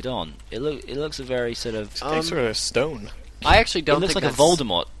the locket on? It looks a very sort of. It's like sort of stone. I actually don't It looks think like a that's-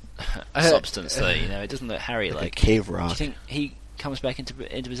 Voldemort substance, though. It doesn't look Harry like a like. cave Do you rock. think he comes back into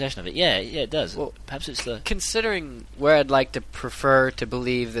possession of it? Yeah, it does. Well, perhaps it's the. Considering where I'd like to prefer to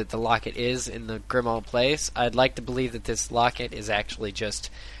believe that the locket is in the Grimmauld Place, I'd like to believe that this locket is actually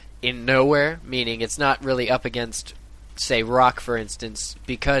just in nowhere, meaning it's not really up against, say, rock, for instance,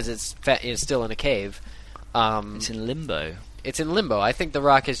 because it's still in a cave. It's in limbo. It's in limbo. I think the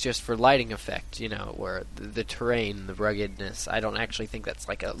rock is just for lighting effect, where the terrain, the ruggedness. I don't actually think that's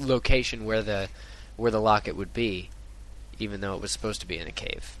like a location where the locket would be, even though it was supposed to be in a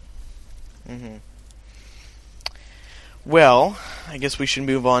cave. Mm-hmm. Well, I guess we should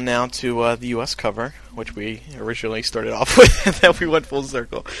move on now to the U.S. cover, which we originally started off with, and then we went full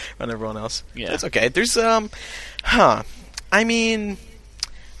circle on everyone else. Yeah. That's okay. There's, I mean,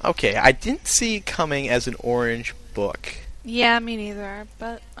 okay, I didn't see it coming as an orange book. Yeah, me neither.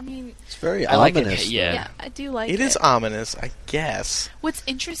 But I mean, It's very I like it. ominous. yeah, I do like it. It is ominous, I guess. What's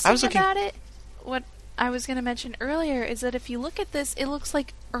interesting looking- about it, what I was going to mention earlier, is that if you look at this, it looks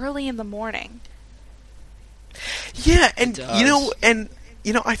like early in the morning. Yeah, and does.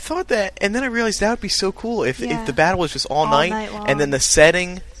 I thought that, and then I realized that would be so cool if Yeah. the battle was just all All night, night long. and then the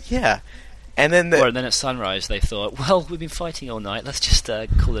setting, and then Or then at sunrise they thought, well, we've been fighting all night. Let's just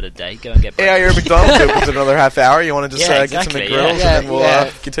call it a day. Go and get yeah, your breakfast. McDonald's opens in another half hour. You want to just Yeah, get exactly, some McGriddles, yeah. and then we'll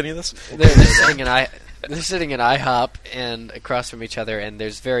Yeah. continue this? They're sitting in IHOP and across from each other, and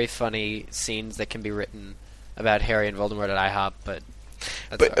there's very funny scenes that can be written about Harry and Voldemort at IHOP.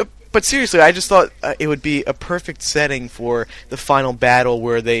 But seriously, I just thought it would be a perfect setting for the final battle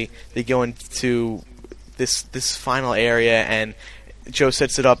where they go into this final area, and Joe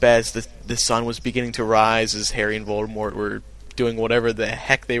sets it up as the sun was beginning to rise as Harry and Voldemort were doing whatever the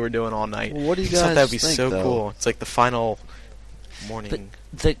heck they were doing all night. Well, what do you I thought guys that would be think, so though? cool. It's like the final morning.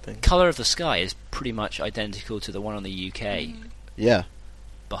 The thing. colour of the sky is pretty much identical to the one on the UK Yeah.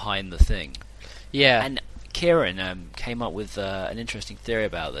 behind the thing. yeah, And Kieran came up with an interesting theory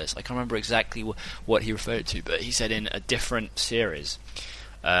about this. I can't remember exactly what he referred to, but he said in a different series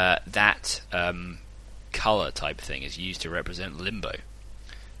that colour type thing is used to represent limbo.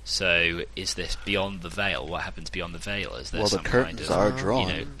 So is this beyond the veil? What happens beyond the veil? Is there Well, the some curtains kind of are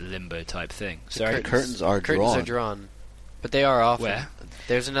drawn. limbo type thing? The Sorry, curtains are curtains drawn. are drawn, but they are often. Where?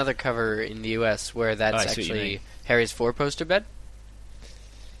 There's another cover in the U.S. where that's I see what you actually mean. Harry's 4-poster bed.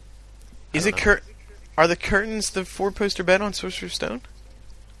 Is I it don't Are the curtains the 4-poster bed on Sorcerer's Stone?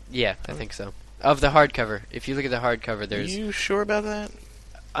 Yeah, I think so. Of the hardcover, if you look at the hardcover, Are there's. you sure about that?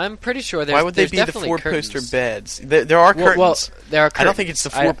 I'm pretty sure there's. Why would they there's be the definitely 4-poster curtains. beds? There are curtains. Well, there are. I don't think it's the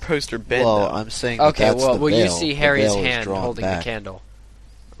 4-poster bed. Well, though. I'm saying that Okay, that's well, the well, you veil. see The Harry's veil is hand drawn holding back. the candle.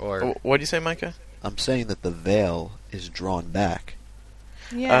 Or What do you say, Micah? I'm saying that the veil is drawn back.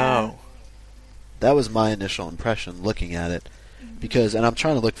 Yeah. Oh. That was my initial impression looking at it. Because, and I'm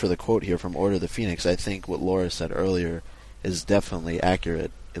trying to look for the quote here from Order of the Phoenix. I think what Laura said earlier is definitely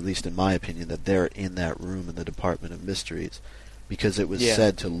accurate, at least in my opinion, that they're in that room in the Department of Mysteries. Because it was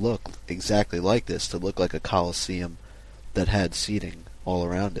said to look exactly like this, to look like a coliseum that had seating all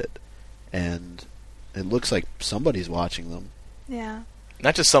around it. And it looks like somebody's watching them. Yeah.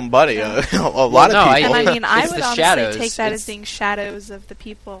 Not just somebody, Yeah. a lot no, of I- people. And I mean, I It's would the honestly shadows. take that It's- as being shadows of the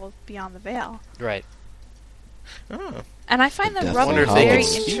people beyond the veil. right. Oh. And I find them Death rubble Wonder very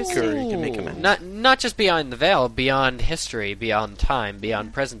Hollows. interesting. Or you can make 'em out. Not just beyond the veil, beyond history, beyond time,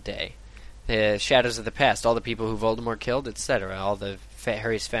 beyond present day. The shadows of the past, all the people who Voldemort killed, etc., all the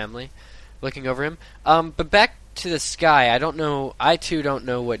Harry's family looking over him. But back to the sky, I too don't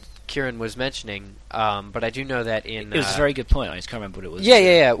know what Kieran was mentioning, but I do know that in... It was a very good point. I just can't remember what it was.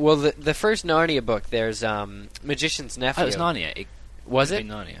 Yeah. Well, the first Narnia book, there's Magician's Nephew. Oh, it was Narnia. Was could it? be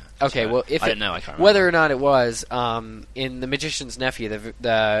Narnia. Okay, well, if I it- don't know. I can't remember. Whether or not it was, in The Magician's Nephew,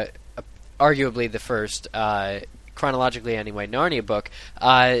 the arguably the first, chronologically anyway, Narnia book,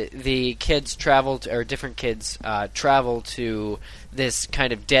 the kids different kids travel to this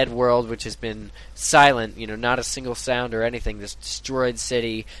kind of dead world which has been silent, not a single sound or anything, this destroyed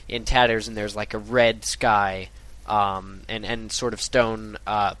city in tatters, and there's like a red sky. And sort of stone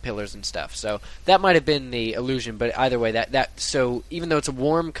pillars and stuff. So that might have been the illusion, but either way, so even though it's a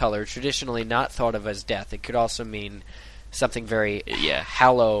warm color, traditionally not thought of as death, it could also mean something very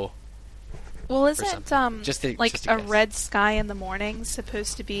hollow. Well, isn't something. Just a a guess. red sky in the morning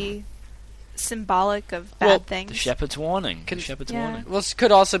supposed to be symbolic of bad things? The shepherd's warning. Can- The shepherd's Yeah. warning. Well, it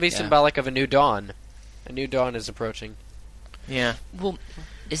could also be Yeah. symbolic of a new dawn. A new dawn is approaching. Yeah. Well,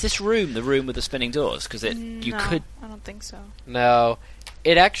 is this room the room with the spinning doors? Because you No, could I don't think so. No,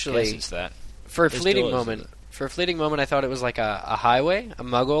 it actually guess it's that. for a There's fleeting doors, moment. isn't it? For a fleeting moment, I thought it was like a highway, a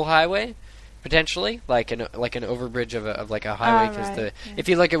Muggle highway, potentially like an overbridge of like a highway. Because right, yeah. if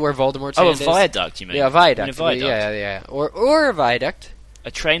you look at where Voldemort's Oh, a hand is, viaduct, you mean? yeah, a viaduct, You mean a viaduct. yeah, or a viaduct,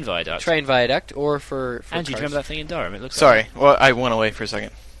 A train viaduct. train viaduct, or for Andrew, do you cars. remember that thing in Durham? It looks Sorry. Well, I went away for a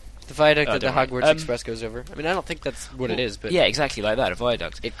second. The viaduct Oh, that the don't worry. Hogwarts Um, Express goes over. I mean, I don't think that's what it is, but yeah, exactly like that, a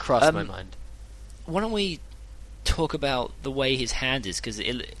viaduct. it crossed my Um, mind. Why don't we talk about the way his hand is? Because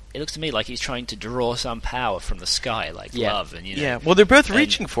it looks to me like he's trying to draw some power from the sky, like Yeah. love, and Yeah. Well, they're both and-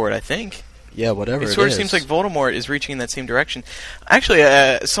 reaching for it, I think. Yeah, whatever It sort of is. seems like Voldemort is reaching in that same direction. Actually,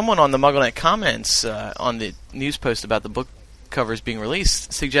 someone on the MuggleNet comments on the news post about the book covers being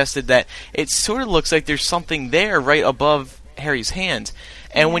released suggested that it sort of looks like there's something there right above Harry's hand.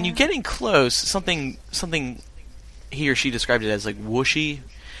 And when you get in close, something he or she described it as like whooshy.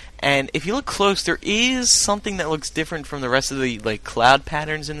 And if you look close, there is something that looks different from the rest of the like cloud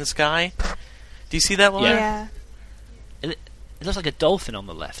patterns in the sky. Do you see that, Laura? Yeah. It looks like a dolphin on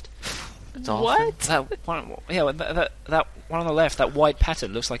the left. Dolphin? What? That one, that one on the left, that white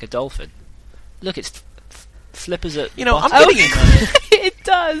pattern looks like a dolphin. Look, it's flippers at. You know, I'm bottom. getting It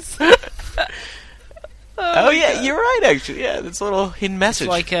does. Oh yeah, you're right. Actually, yeah, that's a little hidden message.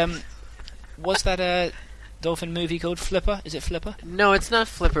 It's like what's that dolphin movie called? Flipper? Is it Flipper? No, it's not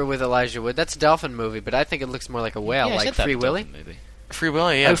Flipper with Elijah Wood. That's a dolphin movie, but I think it looks more like a whale, Yeah, I like said that Free Willy. dolphin movie. Free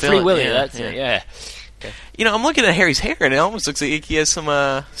Willy, yeah. Oh, Free Willy. yeah, That's yeah. it. Yeah. You know, I'm looking at Harry's hair, and it almost looks like he has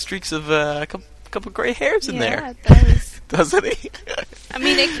some streaks of a couple gray hairs in there. Yeah, it does. Doesn't he? I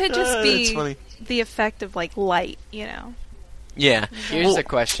mean, it could just That's be funny. the effect of like light, you know. Yeah. Here's Well, a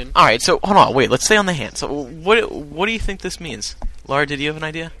question. all right, so hold on, wait. Let's stay on the hand. So, what do you think this means, Laura? Did you have an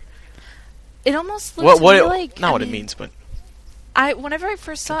idea? It almost looks to me like not I what it mean, means, but whenever I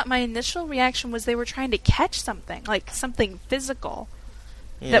first saw it, my initial reaction was they were trying to catch something, like something physical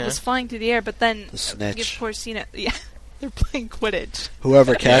that was flying through the air. But then, The snitch. of course, you know, yeah, they're playing Quidditch.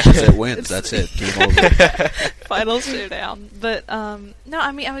 Whoever catches it wins. That's it. Game over. Final showdown. But no,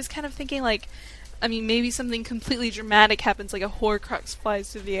 I mean, I was kind of thinking like, I mean, maybe something completely dramatic happens, like a Horcrux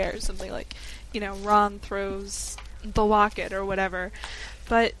flies through the air, or something like, you know, Ron throws the locket or whatever.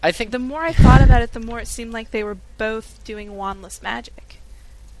 But I think the more I thought about it, the more it seemed like they were both doing wandless magic.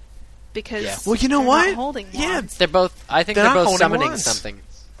 Because Yeah. Well, you know they're what? not holding Yeah. wands. they're both. I think They're they're not both holding summoning wands. something.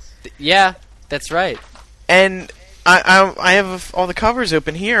 Yeah, that's right. and I have all the covers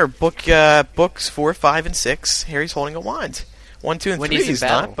open here. Books 4, 5, and 6. Harry's holding a wand. 1, 2, and When 3 he's in he's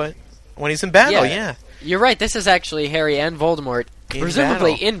battle. not, but when he's in battle, Yeah. yeah. You're right. This is actually Harry and Voldemort, In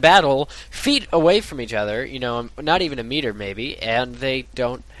presumably battle. in battle, feet away from each other. You know, not even a meter maybe, and they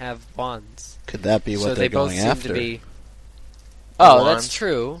don't have wands. Could that be what So they're they both going seem after? to be. Oh, Wand. that's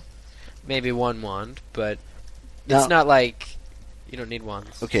true. Maybe one wand, but Now- it's not like you don't need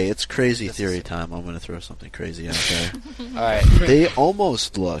wands. Okay, it's crazy This theory is- time. I'm going to throw something crazy out there. All right. They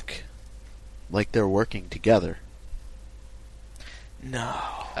almost look like they're working together. No.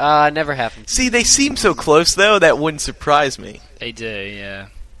 Never happened. See, they seem so close, though, that wouldn't surprise me. They do, yeah.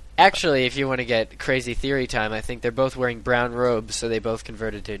 Actually, if you want to get crazy theory time, I think they're both wearing brown robes, so they both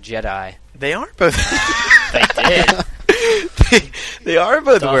converted to Jedi. They are both. They did. they are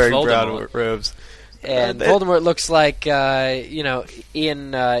both Darth wearing Voldemort. brown robes. And That- Voldemort looks like,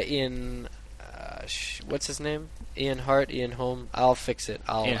 what's his name? Ian Hart, Ian Holm. I'll fix it.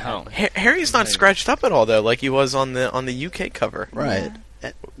 Ian Holm. Harry's not scratched up at all, though, like he was on the UK cover. Right.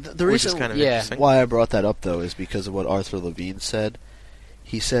 The Which is reason kind of Yeah. interesting. why I brought that up, though, is because of what Arthur Levine said.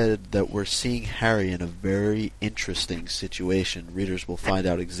 He said that we're seeing Harry in a very interesting situation. Readers will find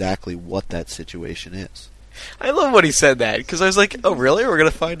out exactly what that situation is. I love when he said that, because I was like, oh, really? We're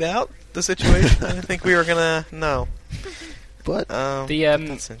going to find out the situation? I didn't think we were going to know. But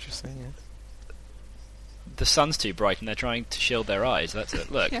That's interesting, yeah. The sun's too bright and they're trying to shield their eyes. That's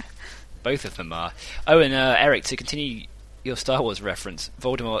it. Look, Yeah. both of them are. Oh, and Eric, to continue your Star Wars reference,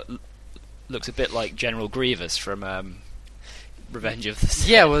 Voldemort looks a bit like General Grievous from Revenge of the Sith.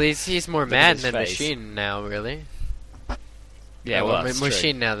 Yeah, well, he's more Look at man his than face. machine now, really. Yeah, well, that's true.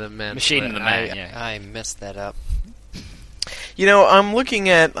 machine now than man. Machine But and the man, yeah. I messed that up. You know, I'm looking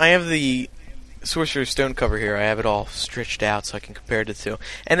at... I have the Sorcerer's Stone cover here. I have it all stretched out so I can compare the two.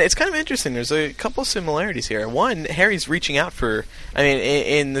 And it's kind of interesting. There's a couple similarities here. One, Harry's reaching out for... I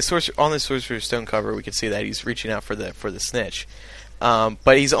mean, on the Sorcerer's Stone cover, we can see that he's reaching out for the snitch.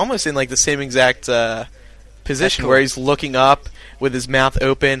 But he's almost in like the same exact position cool. where he's looking up with his mouth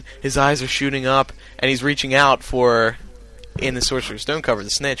open, his eyes are shooting up, and he's reaching out for... in the Sorcerer's Stone cover, the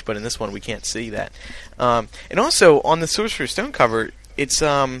snitch, but in this one we can't see that. And also on the Sorcerer's Stone cover, it's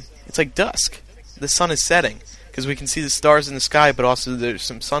like dusk. The sun is setting because we can see the stars in the sky, but also there's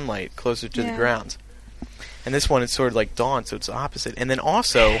some sunlight closer to the Yeah. ground. And this one it's sort of like dawn, so it's the opposite. And then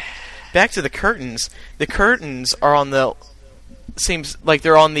also back to the curtains. The curtains are on the seems like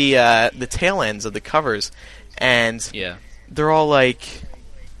they're on the tail ends of the covers, and Yeah. they're all like.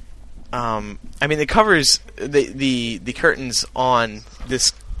 I mean, the covers, the curtains on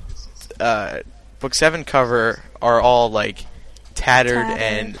this book 7 cover are all like tattered,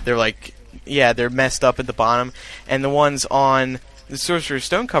 and they're like, yeah, they're messed up at the bottom, and the ones on the Sorcerer's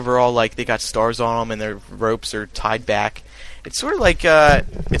Stone cover are all like they got stars on them, and their ropes are tied back. It's sort of like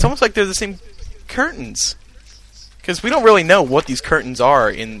it's almost like they're the same curtains, because we don't really know what these curtains are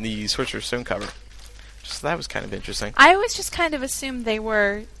in the Sorcerer's Stone cover. So that was kind of interesting. I always just kind of assumed they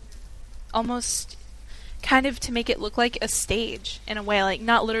were almost kind of to make it look like a stage in a way, like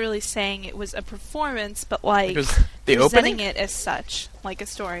not literally saying it was a performance, but like Because the presenting opening? it as such, like a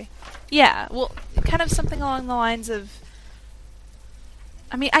story. Yeah, well, kind of something along the lines of.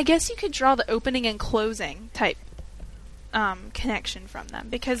 I mean, I guess you could draw the opening and closing type connection from them.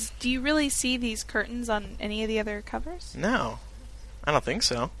 Because do you really see these curtains on any of the other covers? No, I don't think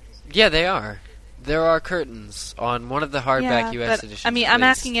so. Yeah, they are. There are curtains on one of the hardback U.S. but, editions. I mean, at I'm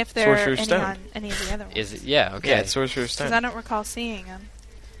least. asking if there are Sorcerer's any Stone. on any of the other ones. Is it? Yeah, okay. Yeah, it's Sorcerer's Stone. Because I don't recall seeing them.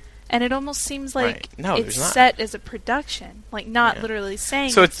 And it almost seems like Right. No, it's there's not. set as a production. Like, not Yeah. literally saying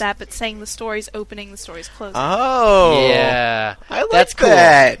So it's it's- that, but saying the story's opening, the story's closing. Oh, Yeah. I like That's cool.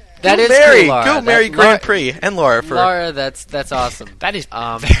 that. That Go is Mary. cool, Laura. Go Mary That- Grand Prix and Laura for. Laura, that's awesome. That is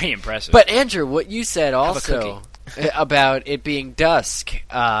very impressive. But Andrew, what you said a also about it being dusk,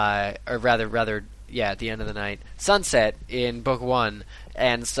 or rather, yeah, at the end of the night, sunset in book 1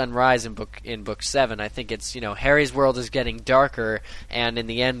 and sunrise in book 7. I think it's Harry's world is getting darker, and in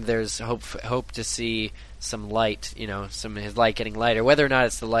the end, there's hope to see some light. His light getting lighter, whether or not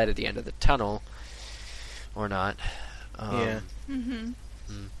it's the light at the end of the tunnel or not. Yeah. Mm-hmm.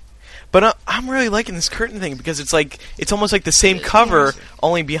 But I'm really liking this curtain thing because it's almost like the same cover,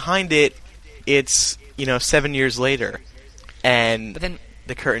 only behind it, it's 7 years later, and But then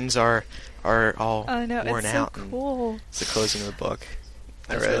the curtains are all I know, worn it's so out. and cool. It's the closing of the book.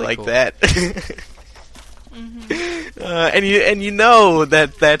 I That's really really like cool. that. Mm-hmm. And you know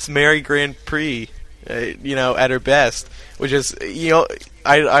that's Mary Grand Prix, at her best, which is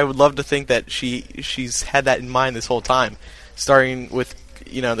I would love to think that she's had that in mind this whole time, starting with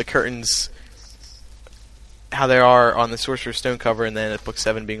the curtains, how they are on the Sorcerer's Stone cover, and then at book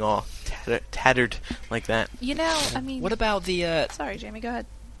 7 being all tattered like that. I mean... what about the? Sorry, Jamie, go ahead.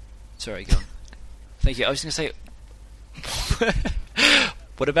 Sorry, go on. Thank you. I was going to say.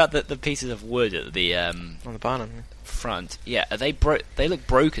 What about the pieces of wood at the On the bottom. front? Yeah, are they they look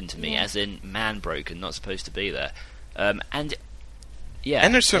broken to me, Yeah. as in man broken, not supposed to be there. And yeah,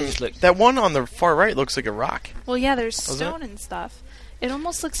 And there's they some just look- that one on the far right looks like a rock. Well, yeah, there's Was stone and stuff. It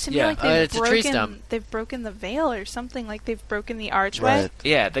almost looks to me Yeah. like they've it's a tree stump. they've broken the veil or something, like they've broken the archway. Right.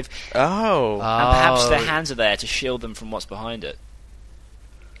 yeah, they've Oh. and perhaps Oh. their hands are there to shield them from what's behind it.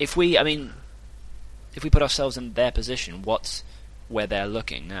 If we put ourselves in their position, what's where they're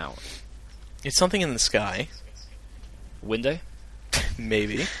looking now? It's something in the sky, Window?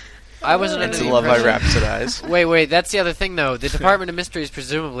 maybe. I wasn't It's under a the love I impression- rhapsodize. Wait, that's the other thing, though. The Department of Mysteries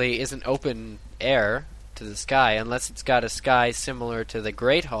presumably isn't open air to the sky, unless it's got a sky similar to the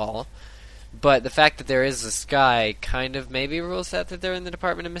Great Hall. But the fact that there is a sky kind of maybe rules out that they're in the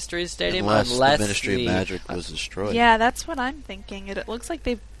Department of Mysteries Stadium, Unless unless the Ministry the- of Magic was destroyed. Yeah, that's what I'm thinking. It looks like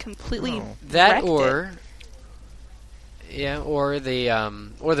they've completely Oh. that wrecked or... Yeah, or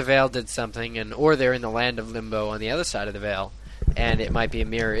the Veil did something, or they're in the land of Limbo on the other side of the Veil, and it might be a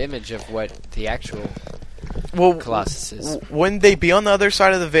mirror image of what the actual Well, Colossus is. wouldn't they be on the other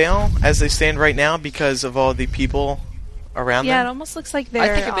side of the veil as they stand right now because of all the people around Yeah, it them? almost looks like I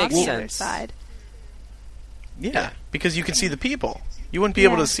they're think it on makes the other sense. side. Yeah, because you can see the people. You wouldn't be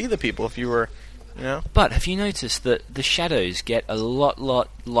able Yeah. to see the people if you were, But have you noticed that the shadows get a lot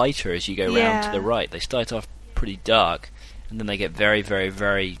lighter as you go round Yeah. to the right? They start off pretty dark, and then they get very, very,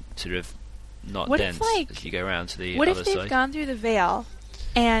 very sort of not What if, dense like- as you go around to the What other if they've side. gone through the veil,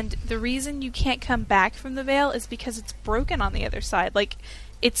 and the reason you can't come back from the veil is because it's broken on the other side? Like,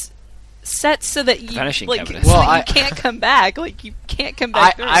 it's set so that you Vanishing like cabinet. so Well, that I- you can't come back. Like, you can't come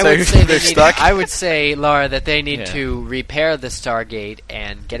back. through. I So would say they're they need, stuck? I would say, Laura, that they need Yeah. to repair the Stargate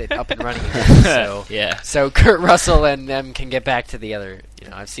and get it up and running again. So, Yeah. so Kurt Russell and them can get back to the other.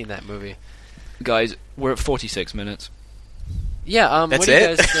 I've seen that movie. Guys, we're at 46 minutes. Yeah. That's what do you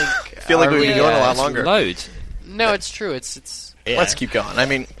it? guys think? I feel like Are we've been we, going a lot it's- longer. Loads. No, it's true. It's. Let's keep going. I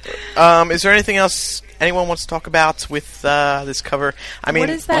mean, is there anything else anyone wants to talk about with this cover? I mean, what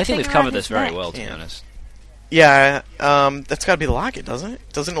is that I think thing we've around covered his this very neck? well, to be Yeah. honest. yeah, that's got to be the locket, doesn't it?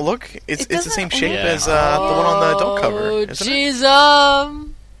 Doesn't it look? It's the doesn't same look- shape Yeah. as the one on the adult cover, Oh, isn't it? jeez,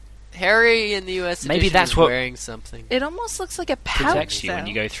 Harry in the U.S. Maybe edition that's is what- wearing something. It almost looks like a pouch. Protects you when though.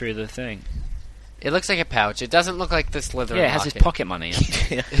 you go through the thing. It looks like a pouch. It doesn't look like the Slytherin Yeah, it has his locket. pocket money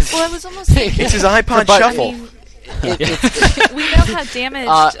in it. Well, I was almost thinking. It's his iPod But- I Shuffle. mean, It- we know how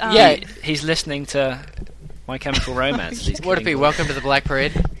damaged. yeah, He's listening to My Chemical Romance. He's Would it be getting- Welcome to the Black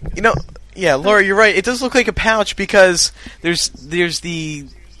Parade? Yeah, Laura, you're right. It does look like a pouch because there's the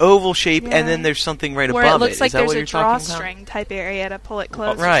oval shape Yeah. and then there's something right where above it looks it. like Is that there's what a you're talking about? drawstring type area to pull it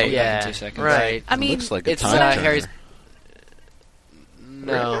close. Right. in Yeah, 2 seconds. Right. I mean, looks like a It's time turner. Harry's.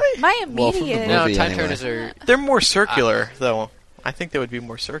 No, my Well, from the immediate. no, movie time anyway. turners are They're more circular, though. I think they would be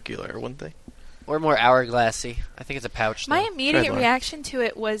more circular, wouldn't they? or more hourglassy. I think it's a pouch. My though. immediate Laura. reaction to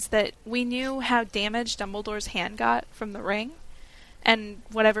it was that we knew how damaged Dumbledore's hand got from the ring, and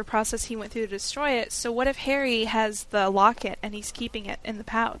whatever process he went through to destroy it. So what if Harry has the locket and he's keeping it in the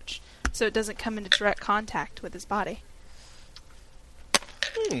pouch, so it doesn't come into direct contact with his body?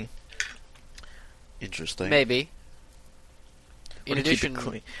 Interesting. Maybe. In addition, keep it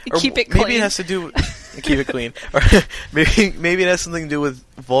clean. Keep it Maybe clean. it has to do with keep it clean. Or maybe it has something to do with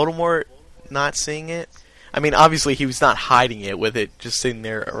Voldemort not seeing it. I mean, obviously he was not hiding it with it just sitting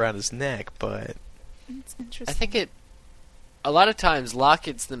there around his neck, but It's interesting. I think a lot of times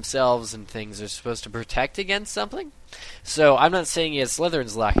lockets themselves and things are supposed to protect against something. So I'm not saying he has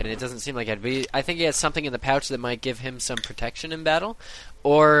Slytherin's locket, and it doesn't seem like it. But I think he has something in the pouch that might give him some protection in battle,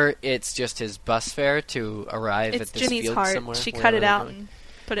 or it's just his bus fare to arrive It's at this Ginny's field heart. somewhere. She where cut it they're out going. and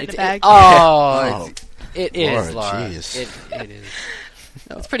put it in a It- bag. Oh, it is, Laura, Laura. jeez. It is.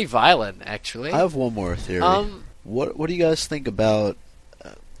 It's pretty violent, actually. I have one more theory. What do you guys think about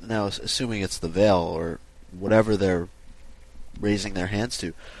now? Assuming it's the Veil or whatever they're raising their hands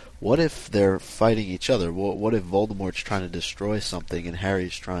to, what if they're fighting each other? What if Voldemort's trying to destroy something and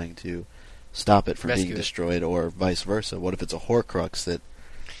Harry's trying to stop it from Rescue being it. destroyed, or vice versa? What if it's a Horcrux that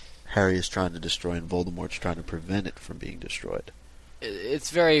Harry is trying to destroy and Voldemort's trying to prevent it from being destroyed? It's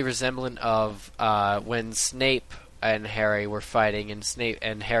very resemblant of when Snape and Harry were fighting, and Snape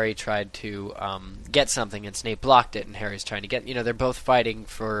and Harry tried to get something, and Snape blocked it, and Harry's trying to get. They're both fighting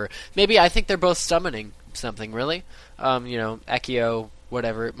for. Maybe I think they're both summoning something. Really, Accio,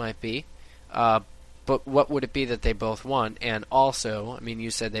 whatever it might be. But what would it be that they both want? And also, I mean, you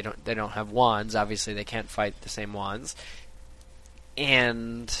said they don't have wands. Obviously, they can't fight the same wands.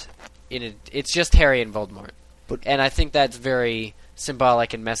 And it's just Harry and Voldemort. And I think that's very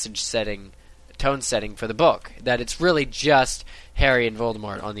symbolic and tone setting for the book. That it's really just Harry and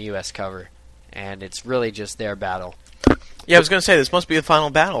Voldemort on the U.S. cover, and it's really just their battle. yeah, I was going to say this must be the final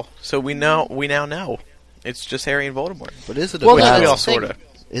battle. So we now know it's just Harry and Voldemort. But is it a Well, Which that's we battle? all the thing. sorta.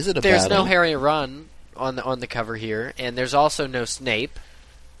 Is it a There's battle? no Harry and Ron on the cover here, and there's also no Snape,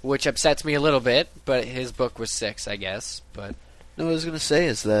 which upsets me a little bit. But his book was 6, I guess. But No, what I was going to say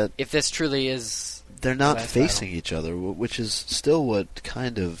is that if this truly is, they're not last facing battle. each other, which is still what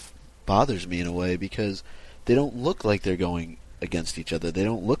kind of bothers me in a way, because they don't look like they're going against each other. They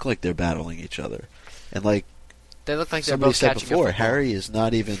don't look like they're battling each other. And like they look like they're somebody both said catching before, a football. Harry is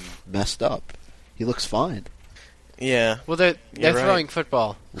not even messed up. He looks fine. Yeah. Well, they're You're right. throwing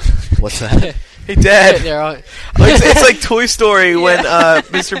football. What's that? Hey, Dad. They're all- It's like Toy Story when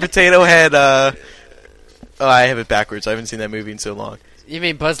Mr. Potato Head. Oh, I have it backwards. I haven't seen that movie in so long. You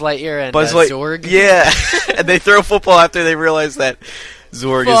mean Buzz Lightyear and Buzz Light- Zorg? Yeah, and they throw football after they realize that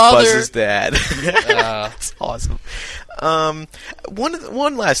Zorg Father. is Buzz's dad. That's awesome.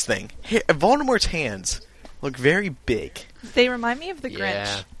 One last thing. Voldemort's hands look very big. They remind me of the Yeah.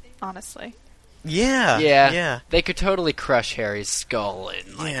 Grinch, honestly. Yeah, Yeah. yeah. They could totally crush Harry's skull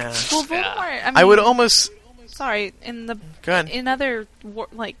and like. Yeah. Well, Voldemort. I mean, I would almost. Sorry, in Go ahead. in other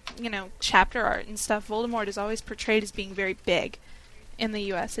chapter art and stuff, Voldemort is always portrayed as being very big in the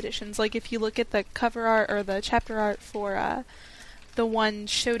U.S. editions. Like if you look at the cover art or the chapter art for the one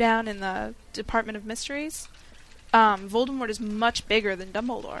showdown in the Department of Mysteries, Voldemort is much bigger than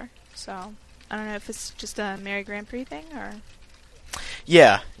Dumbledore. So I don't know if it's just a Mary Grand Prix thing or.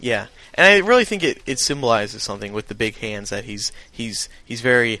 Yeah, yeah, and I really think it symbolizes something with the big hands, that he's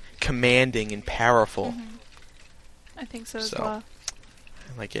very commanding and powerful. Mm-hmm. I think so as So, well.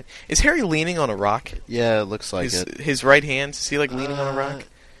 I like it. Is Harry leaning on a rock? Yeah, it looks like it. His right hand, is he like leaning on a rock?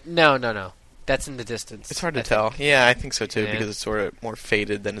 No. That's in the distance. It's hard to I tell. think. Yeah, I think so too, Yeah. because it's sort of more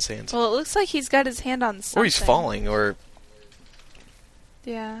faded than his hands. Well, it looks like he's got his hand on something. Or he's falling, or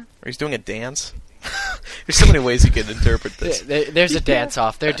Yeah. he's doing a dance. There's so many ways you can interpret this. There's a dance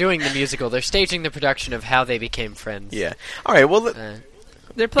off. They're doing the musical. They're staging the production of how they became friends. Yeah. All right. Well,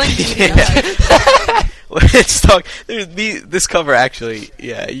 They're playing Beauty Yeah. Night. let's talk. This cover actually.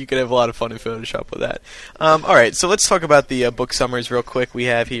 Yeah, you could have a lot of fun in Photoshop with that. All right. So let's talk about the book summaries real quick. We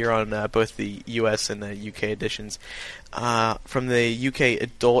have here on both the U.S. and the U.K. editions. From the U.K.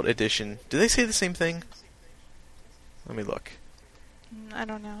 adult edition, do they say the same thing? Let me look. I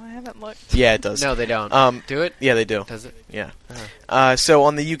don't know. I haven't looked. Yeah, it does. No, they don't. Do it? Yeah, they do. Does it? Yeah. So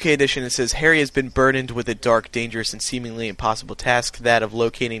on the UK edition, it says, Harry has been burdened with a dark, dangerous, and seemingly impossible task, that of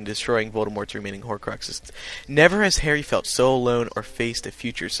locating and destroying Voldemort's remaining Horcruxes. Never has Harry felt so alone or faced a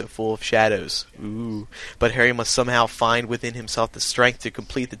future so full of shadows. Ooh. But Harry must somehow find within himself the strength to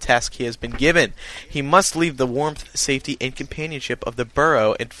complete the task he has been given. He must leave the warmth, safety, and companionship of the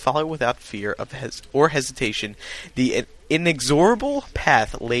Burrow and follow without fear of or hesitation the inexorable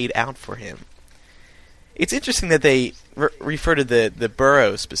path laid out for him. It's interesting that they refer to the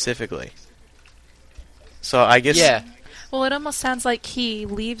Burrow specifically. So I guess Well, it almost sounds like he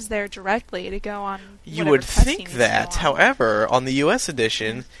leaves there directly to go on. you whatever would quest he think needs to that. go on. However, on the U.S.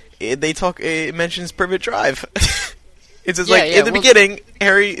 edition, it mentions Privet Drive. It says in the beginning,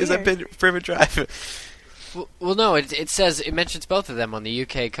 Harry is at Privet Drive. Well, no, it says, it mentions both of them on the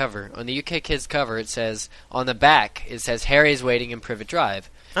UK cover. On the UK Kids cover, it says, on the back, it says, Harry is waiting in Privet Drive.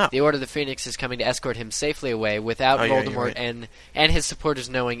 Oh. The Order of the Phoenix is coming to escort him safely away without Voldemort and his supporters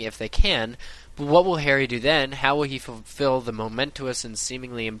knowing if they can. But what will Harry do then? How will he fulfill the momentous and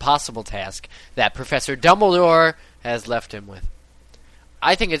seemingly impossible task that Professor Dumbledore has left him with?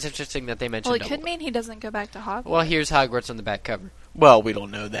 I think it's interesting that they mentioned Dumbledore. Well, it could mean he doesn't go back to Hogwarts. Well, here's Hogwarts on the back cover. Well, we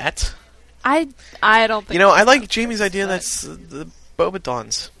don't know that. I don't think... I like Jamie's idea that's the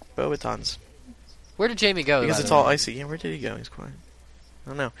Bobatons. Where did Jamie go? Because it's all icy. Yeah, where did he go? He's quiet. I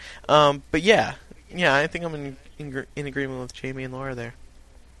don't know. But yeah, I think I'm in agreement with Jamie and Laura there.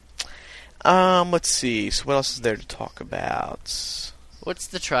 Let's see. So what else is there to talk about? What's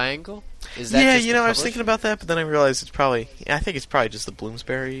the triangle? Is that I was thinking about that, but then I realized I think it's probably just the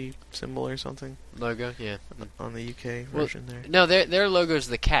Bloomsbury symbol or something. Logo, yeah. On the UK version there. No, their logo's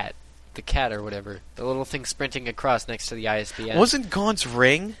the cat. The cat or whatever. The little thing sprinting across next to the ISBN. Wasn't Gaunt's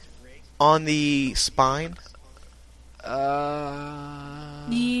ring on the spine? It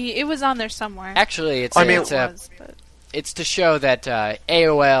was on there somewhere. Actually, it's to show that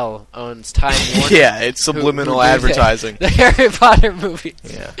AOL owns Time Warner. Yeah, it's subliminal advertising. The Harry Potter movies.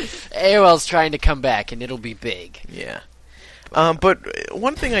 Yeah. AOL's trying to come back, and it'll be big. Yeah. But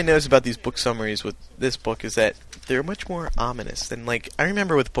one thing I noticed about these book summaries with this book is that they're much more ominous than, I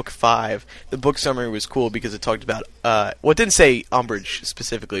remember with book 5, the book summary was cool because it talked about, it didn't say Umbridge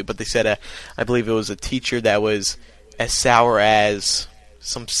specifically, but they said, I believe it was a teacher that was as sour as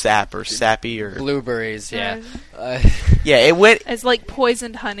some sap or sappy or... Blueberries, yeah. Yeah, it went... As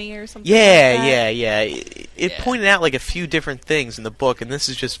poisoned honey or something Yeah. It pointed out, a few different things in the book, and this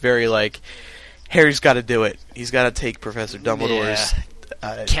is just very, Harry's got to do it. He's got to take Professor Dumbledore's...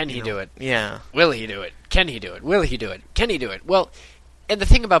 Can he do it? Yeah. Will he do it? Can he do it? Will he do it? Can he do it? Well, and the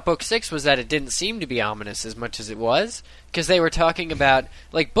thing about Book 6 was that it didn't seem to be ominous as much as it was, because they were talking about,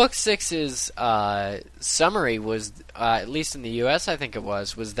 Book 6's summary was, at least in the U.S. I think it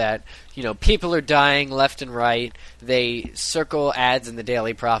was that, people are dying left and right. They circle ads in the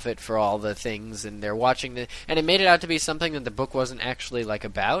Daily Prophet for all the things, and they're watching and it made it out to be something that the book wasn't actually,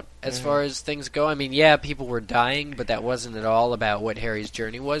 about, as far as things go. I mean, yeah, people were dying, but that wasn't at all about what Harry's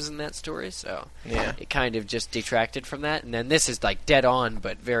journey was in that story, so it kind of just detracted from that. And then this is, dead on,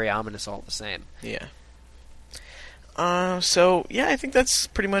 but very ominous all the same. Yeah. I think that's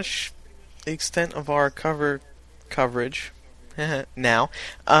pretty much the extent of our coverage now.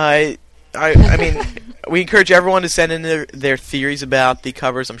 I mean, we encourage everyone to send in their theories about the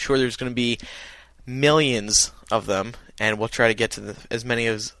covers. I'm sure there's going to be millions of them, and we'll try to get to as many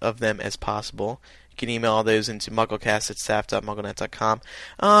of them as possible. You can email all those into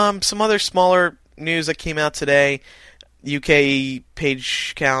mugglecast@staff.mugglenet.com. Some other smaller news that came out today. UK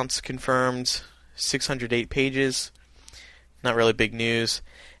page counts confirmed 608 pages. Not really big news.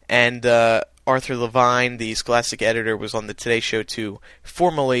 And Arthur Levine, the Scholastic editor, was on the Today Show to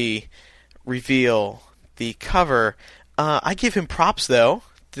formally reveal the cover. I give him props, though.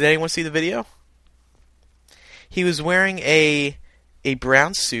 Did anyone see the video? He was wearing a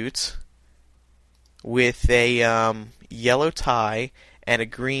brown suit with a yellow tie and a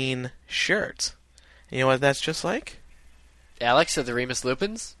green shirt. You know what that's just like? Alex of the Remus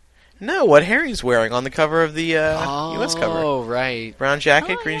Lupins? No, what Harry's wearing on the cover of the U.S. cover. Oh, right. Brown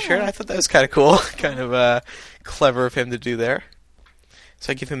jacket, green shirt. I thought that was kind of cool. Kind of clever of him to do there.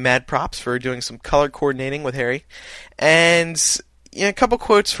 So I give him mad props for doing some color coordinating with Harry. And a couple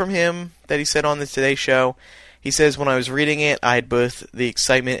quotes from him that he said on the Today Show. He says, "When I was reading it, I had both the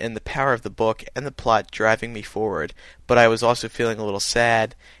excitement and the power of the book and the plot driving me forward. But I was also feeling a little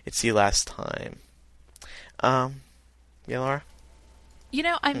sad. It's the last time." Yeah, Laura?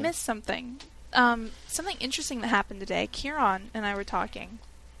 I missed something. Something interesting that happened today. Kieran and I were talking,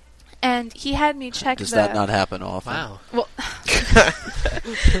 and he had me check Does that not happen often? Wow. Well,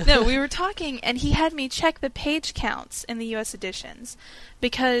 no, we were talking, and he had me check the page counts in the U.S. editions,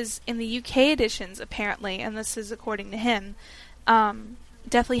 because in the UK editions, apparently, and this is according to him,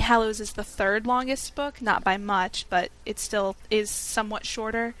 Deathly Hallows is the third longest book, not by much, but it still is somewhat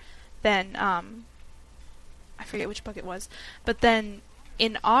shorter than, I forget which book it was, but then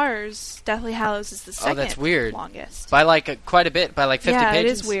in ours, Deathly Hallows is the second that's weird. longest. By quite a bit, by 50 pages? Yeah, it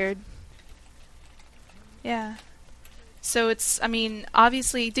is weird. Yeah. So it's,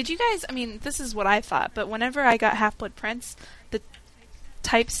 obviously, did you guys, this is what I thought, but whenever I got Half-Blood Prince, the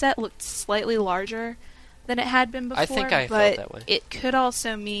typeset looked slightly larger than it had been before. I think I felt that way. But it could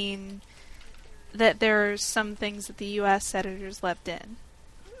also mean that there are some things that the U.S. editors left in.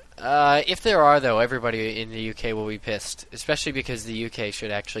 If there are, though, everybody in the UK will be pissed, especially because the UK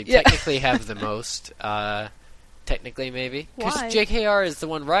should actually technically have the most. Technically, maybe. Because JKR is the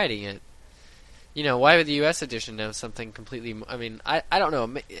one writing it. You know, why would the US edition have something completely... I mean, I don't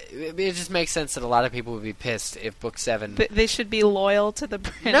know. It just makes sense that a lot of people would be pissed if Book 7... They should be loyal to the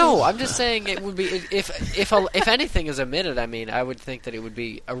brand. No, I'm just saying it would be... If anything is omitted, I mean, I would think that it would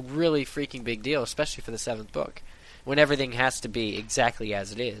be a really freaking big deal, especially for the 7th book, when everything has to be exactly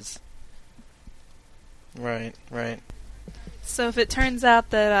as it is. Right. So if it turns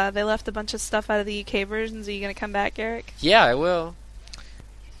out that they left a bunch of stuff out of the UK versions, are you going to come back, Eric? Yeah, I will.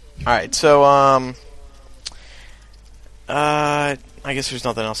 Alright, so, I guess there's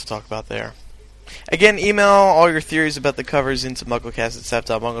nothing else to talk about there. Again, email all your theories about the covers into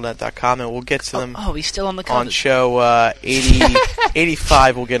mugglecast@sef.mugglenet.com, and we'll get to them. Oh, he's still on the covers. On show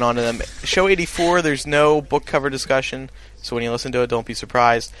 85, we'll get onto them. Show 84, there's no book cover discussion, so when you listen to it, don't be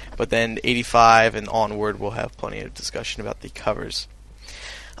surprised. But then 85 and onward, we'll have plenty of discussion about the covers.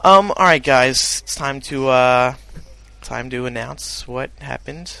 Alright, guys, it's time to announce what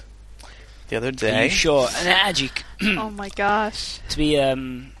happened the other day. Are you sure? And Ajik. Oh my gosh. To be,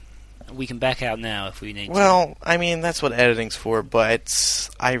 we can back out now if we need to. Well, I mean, that's what editing's for, but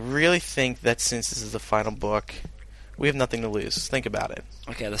I really think that since this is the final book, we have nothing to lose. Think about it.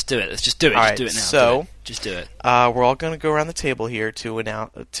 Okay, let's do it. Let's just do it. All just do it now. So, just do it. We're all going to go around the table here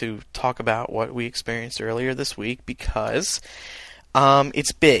to talk about what we experienced earlier this week, because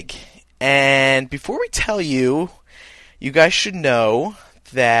it's big. And before we tell you, you guys should know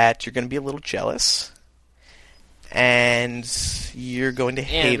that you're going to be a little jealous, and you're going to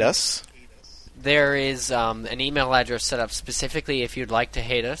hate us. There is an email address set up specifically if you'd like to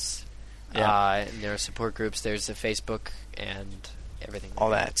hate us. Yeah. And there are support groups. There's a Facebook and everything.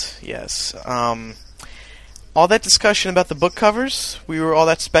 All that, yes. All that discussion about the book covers, all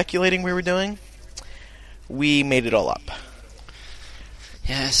that speculating we were doing, we made it all up.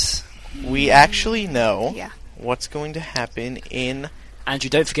 Yes. We actually know what's going to happen in...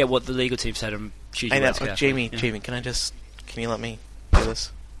 Andrew, don't forget what the legal team said on Tuesday. I know. Jamie, can you let me do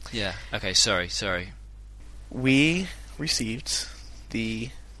this? Yeah. Okay, sorry. We received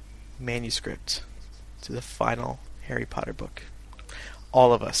the manuscript to the final Harry Potter book.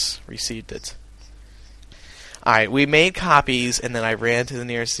 All of us received it. Alright, we made copies, and then I ran to the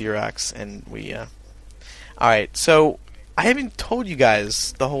nearest Xerox, and we... Alright, so... I haven't told you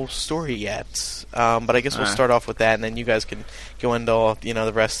guys the whole story yet, but I guess we'll start off with that, and then you guys can go into all,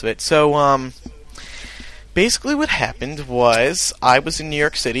 the rest of it. So, basically what happened was I was in New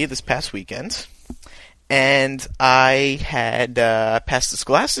York City this past weekend, and I had passed the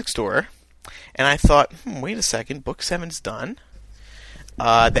Scholastic store, and I thought, wait a second, Book 7's done.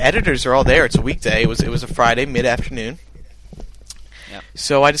 The editors are all there. It's a weekday. It was a Friday, mid-afternoon. Yep.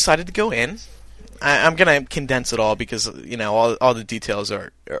 So I decided to go in. I'm going to condense it all because, all the details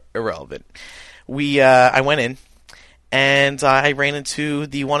are irrelevant. I went in, and I ran into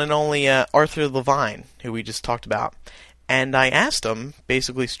the one and only Arthur Levine, who we just talked about. And I asked him,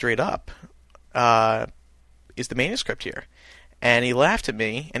 basically straight up, is the manuscript here? And he laughed at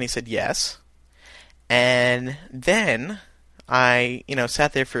me, and he said yes. And then I,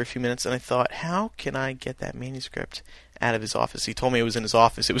 sat there for a few minutes, and I thought, how can I get that manuscript out of his office? He told me it was in his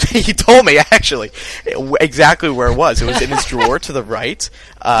office. He told me, actually, exactly where it was. It was in his drawer to the right.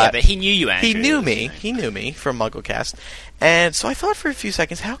 But he knew you, Andrew. He knew me. He knew me from MuggleCast. And so I thought for a few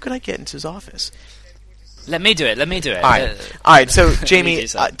seconds, how could I get into his office? Let me do it. All right. So, Jamie,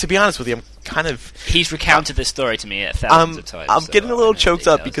 to be honest with you, I'm kind of... He's recounted this story to me thousands of times. I'm getting a little choked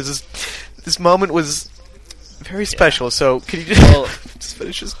up because this moment was very special. So, can you just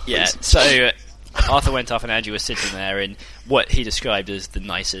finish this, please? Yeah, so... Arthur went off and Andrew was sitting there in what he described as the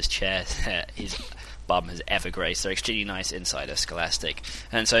nicest chair his bum has ever graced. They're extremely nice inside a Scholastic.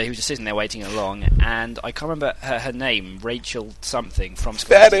 And so he was just sitting there waiting along, and I can't remember her name, Rachel something from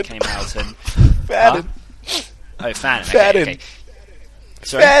Scholastic came out and... Fadden. Oh, Fadden. Fadden. Okay.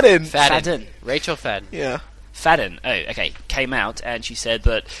 Sorry? Fadden. Rachel Fadden. Yeah. Fadden, came out, and she said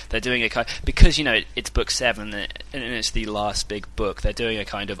that they're doing a kind... Because, it's Book 7, and it's the last big book, they're doing a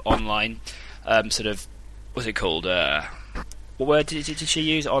kind of online... sort of, what's it called? What word did she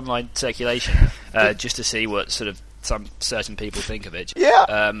use? Online circulation, just to see what sort of some certain people think of it.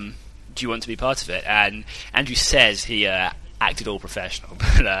 Yeah. Do you want to be part of it? And Andrew says he acted all professional,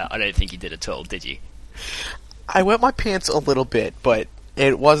 but I don't think he did at all. Did you? I wet my pants a little bit, but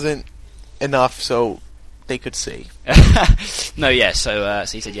it wasn't enough so they could see. No, yeah. So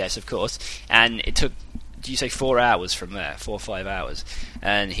he said yes, of course, and it took. Do you say 4 hours from there? 4 or 5 hours.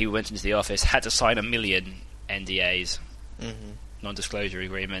 And he went into the office, had to sign 1 million NDAs. Mm-hmm. non-disclosure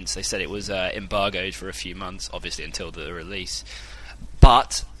agreements. They said it was embargoed for a few months, obviously until the release.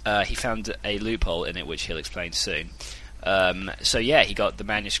 But he found a loophole in it, which he'll explain soon. So yeah, he got the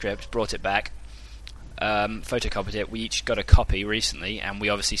manuscript, brought it back, photocopied it. We each got a copy recently, and we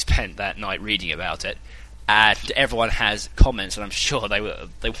obviously spent that night reading about it. And everyone has comments, and I'm sure they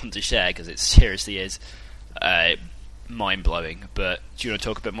want to share, because it seriously is mind-blowing. But do you want to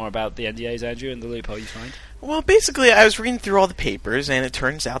talk a bit more about the NDAs, Andrew, and the loophole you find? Well, basically, I was reading through all the papers, and it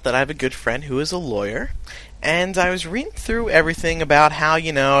turns out that I have a good friend who is a lawyer, and I was reading through everything about how,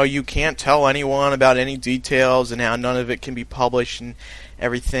 you can't tell anyone about any details, and how none of it can be published and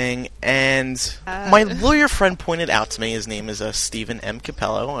everything, and my lawyer friend pointed out to me, his name is Stephen M.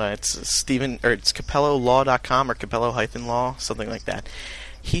 Capello, it's CapelloLaw.com or Capello-Law, something like that.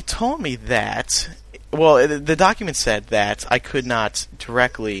 He told me that, well, the document said that I could not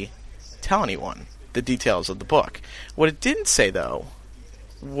directly tell anyone the details of the book. What it didn't say, though,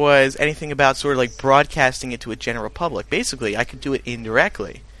 was anything about sort of like broadcasting it to a general public. Basically, I could do it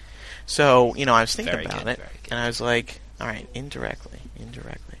indirectly. So, I was thinking about it, and I was like, all right, indirectly.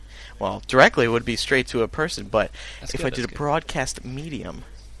 Well, directly would be straight to a person, but if I did a broadcast medium,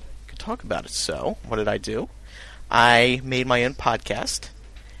 I could talk about it. So, what did I do? I made my own podcast,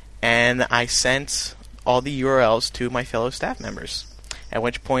 and I sent all the URLs to my fellow staff members. At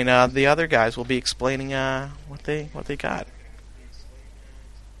which point, the other guys will be explaining what they got.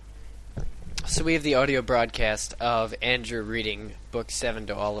 So we have the audio broadcast of Andrew reading Book 7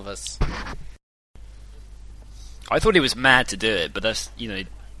 to all of us. I thought he was mad to do it, but that's,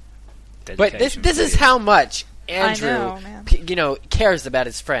 But this is how much Andrew, I know, cares about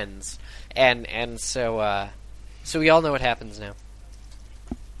his friends, and so we all know what happens now.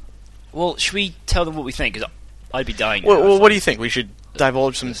 Well, should we tell them what we think? Because I'd be dying. Well, what do you think? We should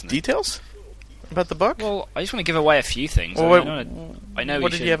divulge some details about the book? Well, I just want to give away a few things. Well, I know.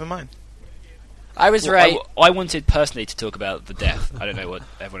 What did you have in mind? I was right. I wanted personally to talk about the death. I don't know what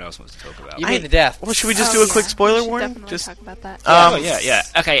everyone else wants to talk about. You mean the death? Well, should we just do a quick spoiler we warning? Definitely talk about that. Yeah.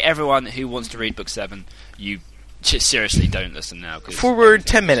 Okay, everyone who wants to read Book 7, you just seriously don't listen now. Forward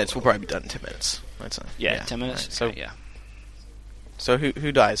 10 minutes. We'll probably be done in 10 minutes. That's fine. Yeah, 10 minutes. Right, so, okay, yeah. So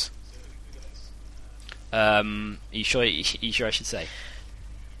who dies? You sure I should say?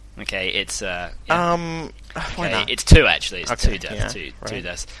 Okay, it's why okay, not? it's two actually. It's Okay, two deaths. yeah, Two right.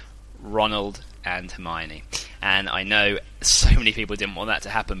 deaths. Ronald and Hermione. And I know so many people didn't want that to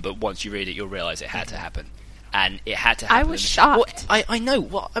happen, but once you read it, you'll realise it had to happen, and it had to happen. I was shocked. Well, I know.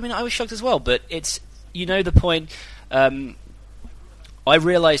 Well, I mean, I was shocked as well. But it's the point. I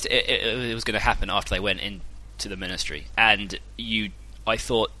realised it was going to happen after they went into the ministry, and I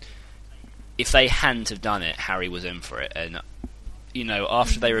thought if they hadn't have done it, Harry was in for it, and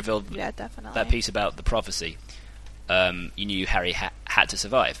after they revealed that piece about the prophecy, you knew Harry had to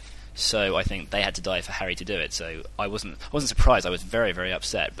survive. So I think they had to die for Harry to do it. So I wasn't surprised. I was very, very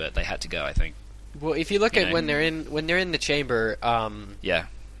upset, but they had to go, I think. Well, if you look at when they're in the chamber,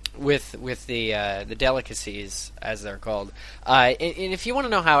 with the delicacies as they're called, and if you want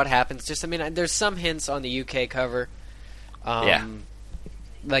to know how it happens, there's some hints on the UK cover.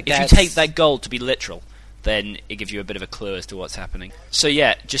 Like if you take that gold to be literal, then it gives you a bit of a clue as to what's happening. So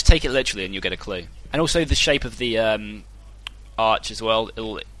yeah, just take it literally and you'll get a clue. And also the shape of the arch as well.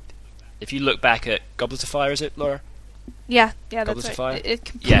 If you look back at Goblets of Fire, is it, Laura? Yeah, Goblets that's of right.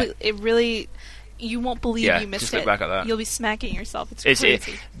 Fire? It really, you won't believe you missed just it. look back at that. You'll be smacking yourself. It's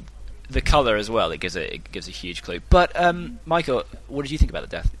crazy. The colour as well, it gives a huge clue. But Michael, what did you think about the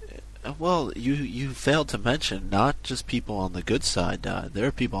death? Well, you failed to mention not just people on the good side died. There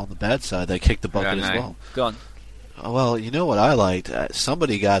are people on the bad side that kicked the bucket as well. Go on. Well, you know what I liked?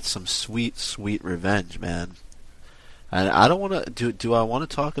 Somebody got some sweet, sweet revenge, man. And I don't want to. Do I want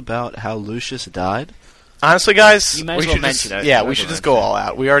to talk about how Lucius died? Honestly, guys, you may we as well should mention it. Yeah, we should just go all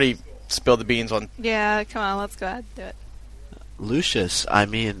out. We already spilled the beans on. Yeah, come on, let's go ahead and do it. Lucius,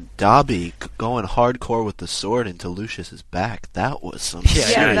 Dobby going hardcore with the sword into Lucius's back. That was some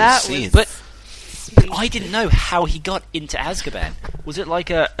serious scene. But I didn't know how he got into Azkaban. Was it like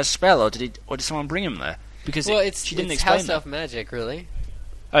a spell, or did someone bring him there? Because she didn't explain House that. of Magic, really.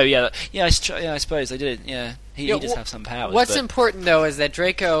 Oh yeah. I suppose they did. Yeah, he does have some powers. What's important though is that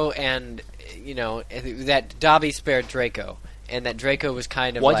Draco and that Dobby spared Draco, and that Draco was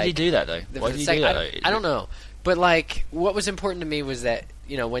kind of. Why did he do that though? Why did he do that? I don't know. But what was important to me was that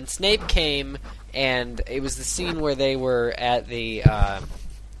when Snape came, and it was the scene where they were at the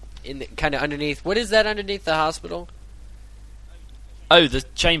in the kind of underneath. What is that underneath the hospital? Oh, the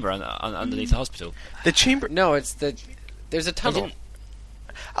chamber underneath the hospital. The chamber? No, it's the. There's a tunnel.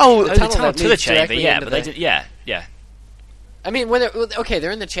 Oh, the the tunnel tunnel that to the leads chamber. directly Yeah, into but they the- did. Yeah. I mean,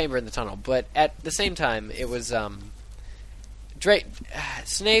 they're in the chamber in the tunnel, but at the same time, it was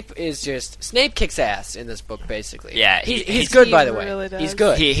Snape kicks ass in this book, basically. Yeah, he's good, by the way. Really does. He's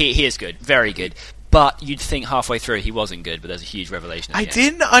good. He is good, very good. But you'd think halfway through he wasn't good, but there's a huge revelation. I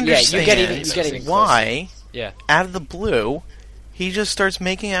didn't understand you get even why, yeah. out of the blue, he just starts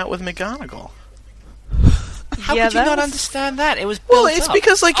making out with McGonagall. How could you not understand that? It was built Well, it's up.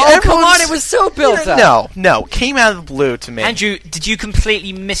 because like Oh, come everyone's- on! It was so built up. No, came out of the blue to me. Andrew, did you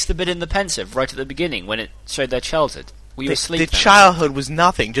completely miss the bit in the pensive right at the beginning when it showed their childhood? Were you asleep The then? childhood was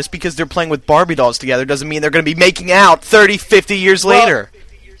nothing. Just because they're playing with Barbie dolls together doesn't mean they're going to be making out 30, 50 years later.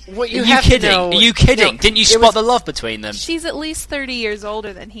 What Are you kidding? Are you kidding? No, Didn't you spot the love between them? She's at least 30 years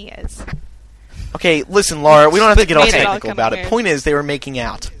older than he is. Okay, listen, Laura, we don't have to get all Made it all technical kinda about it. weird. Point is, they were making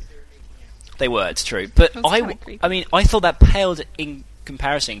out. They were, it's true. But That's kinda creepy. I mean, I thought that paled in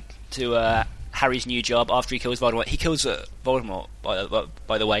comparison to Harry's new job after he kills Voldemort. He kills Voldemort,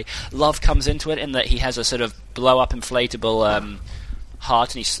 by the way. Love comes into it in that he has a sort of blow-up inflatable heart,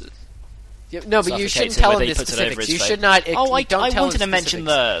 and he's... No, but you suffocates shouldn't him, tell but him then the he puts it over specifics. his You face. should not. I don't tell wanted him to mention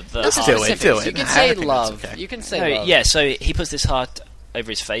specifics. the Not Do it, specifics. do it. You can I say think that's love. okay. You can say No, love. yeah, so he puts this heart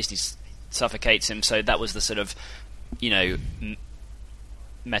over his face, and he suffocates him, so that was the sort of,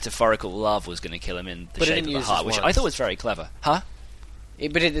 metaphorical love was going to kill him in the But it shape didn't of a use heart, his which I wands. thought was very clever. Huh?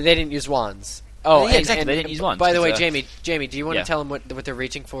 But they didn't use wands. Oh, Yeah, exactly, they didn't use wands, By the way, because, Jamie, do you want yeah. to tell them what they're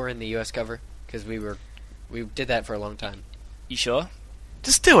reaching for in the U.S. cover? Because we did that for a long time. You sure?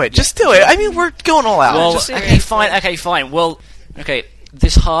 Just do it. Just do it. I mean, we're going all out. Well, Just- okay, fine. Well, okay,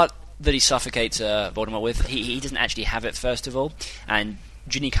 this heart that he suffocates Voldemort with, he doesn't actually have it, first of all, and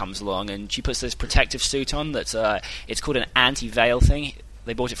Ginny comes along, and she puts this protective suit on that's, it's called an anti-veil thing.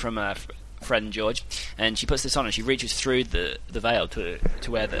 They bought it from Fred and George, and she puts this on, and she reaches through the veil to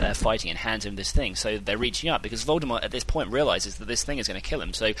where they're fighting and hands him this thing. So they're reaching up, because Voldemort at this point realizes that this thing is going to kill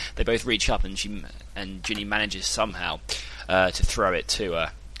him, so they both reach up, and Ginny manages somehow to throw it to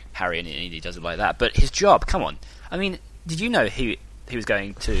Harry, and he does it like that. But his job, come on. I mean, did you know he was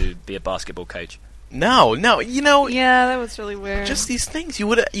going to be a basketball coach? No, Yeah, that was really weird. just these things. You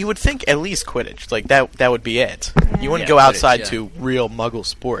would think at least Quidditch. Like, that would be it. Yeah. You wouldn't Yeah, go outside Quidditch, yeah. to real Muggle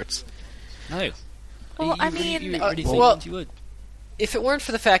sports. No. Well, I You mean, really well- think you would? If it weren't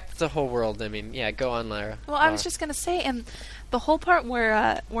for the fact that the whole world, I mean, yeah, go on, Lara. Well, I was just gonna say, and the whole part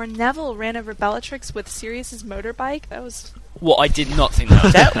where Neville ran over Bellatrix with Sirius's motorbike, that was... Well, I did not think that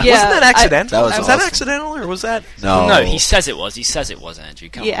was That Yeah, wasn't that accidental. that was that awesome. accidental, or was that? No. No, he says it was. He says it was, Andrew.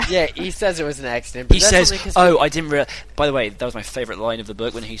 Come Yeah. on. Yeah, he says it was an accident. But He that's says, only 'cause "Oh, I didn't realize." By the way, that was my favourite line of the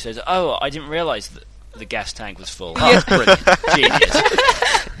book when he says, "Oh, I didn't realize that the gas tank was full." Oh, brilliant,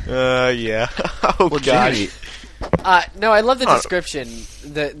 genius. Yeah. Oh, Well, gosh. Jimmy, no, I love the Oh. description.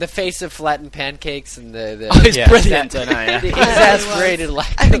 The face of flattened pancakes and the Oh, it's Yeah. brilliant. that- I know, yeah. the exasperated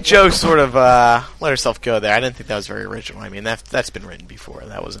lack. I think Joe sort of let herself go there. I didn't think that was very original. I mean, that's been written before.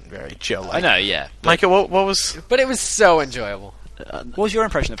 That wasn't very Joe-like. I know, yeah. Micah, what was... But it was so enjoyable. What was your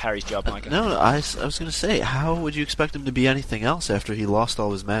impression of Harry's job, Micah? no, I was going to say, how would you expect him to be anything else after he lost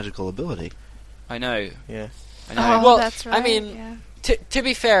all his magical ability? I know. Yeah. I know. Oh, Well, that's I right. mean, yeah. To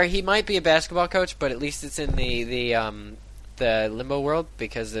be fair, he might be a basketball coach, but at least it's in the limbo world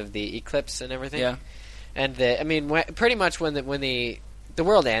because of the eclipse and everything. Yeah. And pretty much when the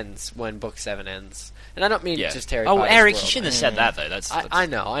world ends when Book 7 ends, and I don't mean Yeah. just Harry. Oh, Potter's Eric, world. you shouldn't have said that though. That's I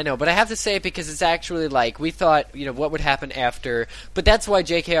know, but I have to say it because it's actually like we thought, what would happen after. But that's why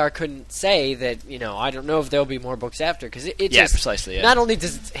JKR couldn't say that, I don't know if there'll be more books after because it Yeah, just precisely, yeah. Not only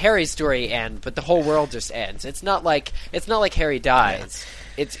does Harry's story end, but the whole world just ends. It's not like Harry dies.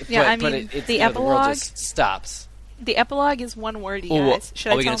 Yeah, but I mean, it's the the world epilogue- just stops. The epilogue is one word, you Oh, guys.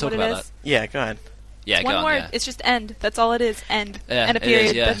 Should are I we tell gonna them what talk it about is? that? Yeah, go ahead. Yeah, It's go one on, word. yeah. It's just end. That's all it is. End. Yeah, and a it is,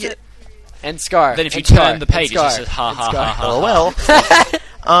 period. yeah. That's Yeah. it. And Scar. Then if you and Scar, turn the page, and it just Scar, says ha and ha Scar. ha ha.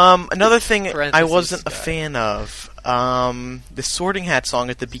 Well. Another thing I Parentheses, wasn't a Scar. fan of, the Sorting Hat song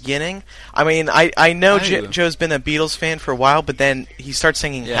at the beginning. I mean, I know Oh. Joe's been a Beatles fan for a while, but then he starts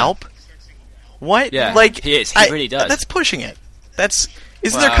singing Yeah. "Help." What? Yeah, like he is. He really does. That's pushing it.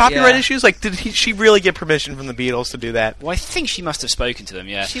 Isn't Well, there copyright yeah. issues? Like, she really get permission from the Beatles to do that? Well, I think she must have spoken to them.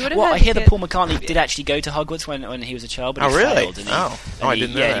 Yeah. She would have Well, had I to hear that get- Paul McCartney did actually go to Hogwarts when he was a child, but Oh, he really? failed. And he, Oh. and I he-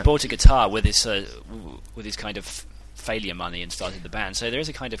 didn't know Yeah, that. he bought a guitar with his kind of failure money and started the band. So there is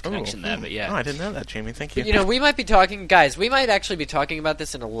a kind of connection there. But Oh, yeah. I didn't know that, Jamie. Thank you. We might be talking, guys. We might actually be talking about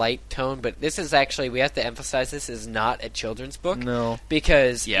this in a light tone, but this is actually we have to emphasize this is not a children's book. No.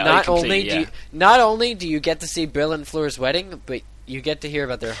 because Yeah, not completely, only do you get to see Bill and Fleur's wedding, but you get to hear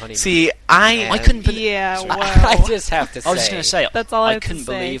about their honeymoon. See, I couldn't believe. Yeah, wow. I just have to say. I was just going to say. That's all I have to couldn't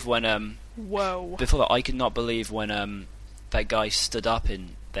say. believe when Whoa. before that I could not believe when that guy stood up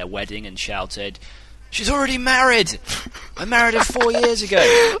in their wedding and shouted, "She's already married! I married her 4 years ago."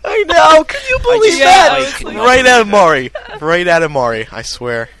 I know. Can you believe that? Right out of Maury. Right out of Maury. I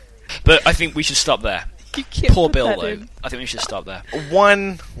swear. But I think we should stop there. You can't Poor put Bill, that though. in. I think we should stop there.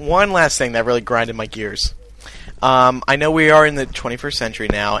 One last thing that really grinded my gears. I know we are in the 21st century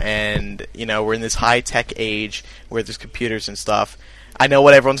now, and we're in this high-tech age where there's computers and stuff. I know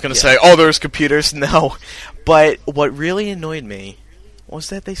what everyone's going to say. Oh, there's computers. No, but what really annoyed me was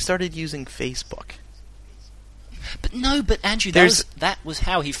that they started using Facebook. But Andrew, that was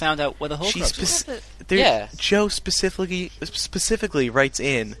how he found out where the Horcrux was. Joe specifically writes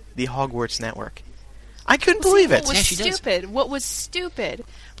in the Hogwarts network. I couldn't believe it. What was stupid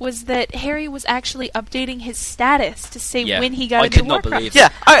was that Harry was actually updating his status to say when he got a new Horcrux. I could not believe it. Yeah,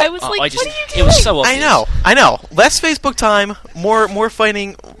 I was like, what are you doing? It was so obvious. I know. Less Facebook time, more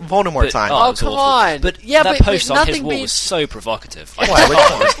fighting Voldemort time. Oh, come on. But that post on his wall was so provocative.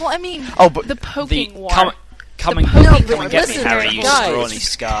 Well, I mean, the poking war. Come and get me, Harry, you scrawny,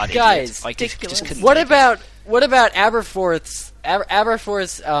 scarred guys, idiot. I just couldn't what about Aberforth's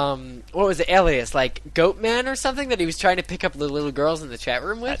what was the alias, like Goatman or something, that he was trying to pick up the little girls in the chat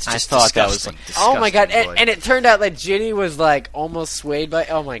room with? That's I just thought disgusting. That was oh my god, and it turned out that Ginny was like almost swayed by.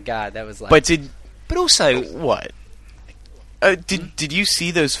 Oh my god, that was like. But also what? Did you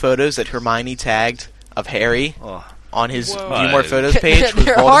see those photos that Hermione tagged of Harry on his View More Photos page with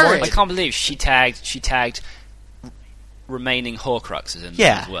Voldemort? I can't believe she tagged remaining Horcruxes in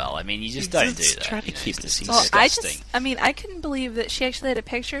there as well. I mean, you just don't do that. Try to keep this disgusting. I couldn't believe that she actually had a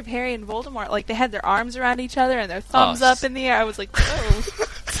picture of Harry and Voldemort. Like, they had their arms around each other and their thumbs up in the air. I was like, whoa.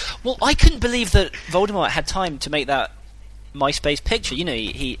 Well, I couldn't believe that Voldemort had time to make that MySpace picture.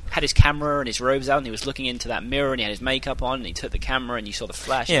 He had his camera and his robes out, and he was looking into that mirror, and he had his makeup on, and he took the camera, and you saw the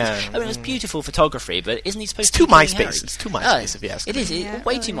flash. Yeah. It was beautiful photography, but isn't he supposed to be too MySpace. Harry? It's too MySpace, if you ask me. It is. Yeah,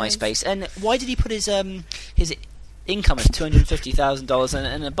 way too MySpace. And why did he put his income as $250,000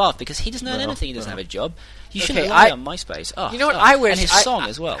 and above? Because he doesn't earn anything. He doesn't have a job. You shouldn't rely on MySpace. You know what? I wish, and his song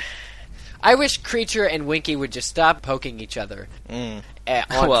as well. I wish Creature and Winky would just stop poking each other on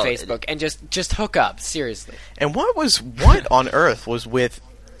Facebook and just hook up, seriously. And what on earth was with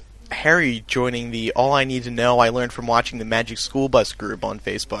Harry joining the All I Need to Know I Learned from Watching the Magic School Bus group on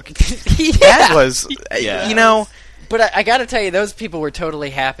Facebook? That was, But I gotta tell you, those people were totally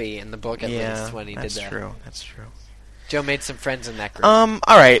happy in the book, at least, when he did that. That's true. Joe made some friends in that group.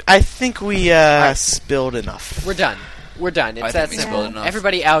 Alright, I think we spilled enough. We're done. It's that simple.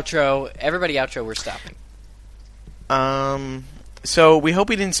 Everybody outro, we're stopping. So we hope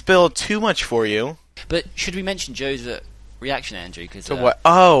we didn't spill too much for you. But should we mention Joe's reaction, Andrew? Cause, what?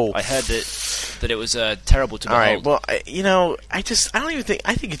 Oh, I heard that it was terrible to behold. All right. Well, I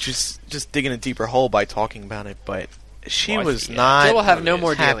think it's just digging a deeper hole by talking about it. But she was not. Joe will have no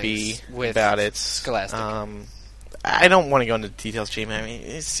more happy with about it. Scholastic. I don't want to go into details, Jamie. I mean,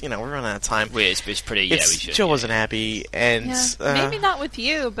 it's we're running out of time. It's pretty. We should. Joe wasn't happy, and maybe not with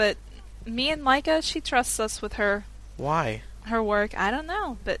you, but me and Micah, she trusts us with her. Why? Her work. I don't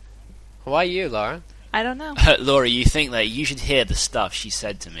know, but why you, Laura? I don't know. Laura, you think that you should hear the stuff she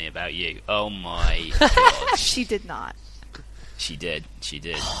said to me about you? Oh my god! She did not. She did.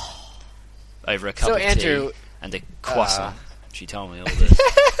 Over a cup of tea and a croissant. She told me all this.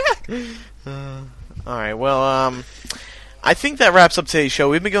 All right, well, I think that wraps up today's show.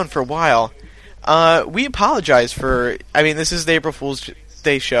 We've been going for a while. We apologize for. I mean, this is the April Fool's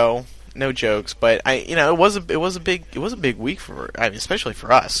Day show. No jokes, but it was a big week for. I mean, especially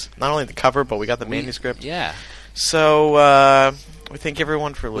for us. Not only the cover, but we got the manuscript. Yeah. So we thank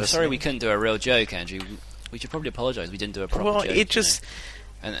everyone for listening. Sorry we couldn't do a real joke, Andrew. We should probably apologize. We didn't do a proper joke. Well, it just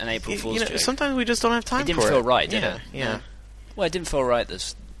an April Fool's joke. Sometimes we just don't have time. It didn't feel right, did it? Yeah. Well, it didn't feel right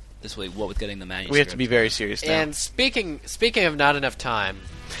this week. What with getting the manuscript? We have to be very serious now. And speaking of not enough time.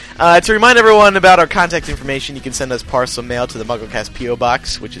 To remind everyone about our contact information, you can send us parcel mail to the MuggleCast P.O.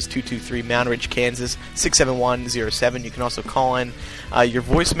 Box, which is 223 Mound Ridge, Kansas, 67107. You can also call in your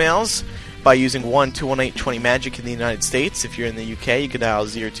voicemails by using 1-218-20-MAGIC in the United States. If you're in the UK, you can dial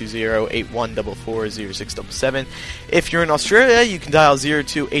 020-8144-0677. If you're in Australia, you can dial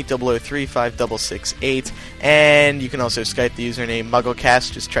 02-8003-5668. And you can also Skype the username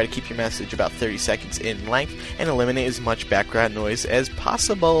MuggleCast. Just try to keep your message about 30 seconds in length and eliminate as much background noise as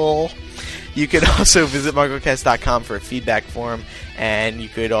possible. You could also visit MuggleCast.com for a feedback form, and you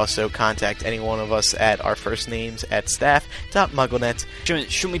could also contact any one of us at our first names at staff.mugglenet.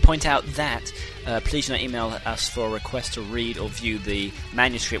 Shouldn't we point out that please do not email us for a request to read or view the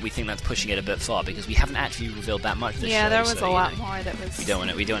manuscript? We think that's pushing it a bit far because we haven't actually revealed that much of the show. Yeah, there was so, a lot more that was... We don't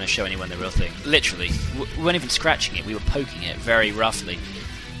want to show anyone the real thing. Literally, we weren't even scratching it, we were poking it very roughly.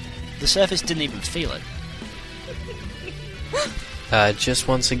 The surface didn't even feel it. Just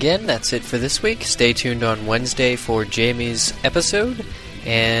once again, that's it for this week. Stay tuned on Wednesday for Jamie's episode,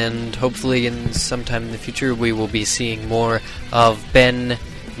 and hopefully in sometime in the future we will be seeing more of Ben,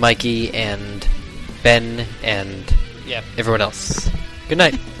 Mikey, and Ben, and everyone else. Good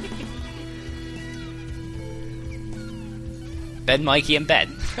night. Ben, Mikey, and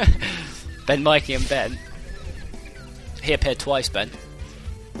Ben. Ben, Mikey, and Ben. He appeared twice, Ben.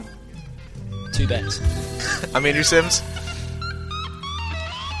 2 Bens. I'm Andrew Sims.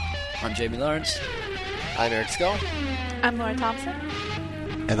 I'm Jamie Lawrence. I'm Eric Skull. I'm Laura Thompson.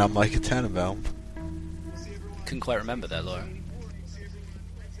 And I'm Micah Tannenbaum. Couldn't quite remember that, Laura.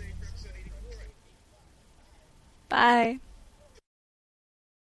 Bye.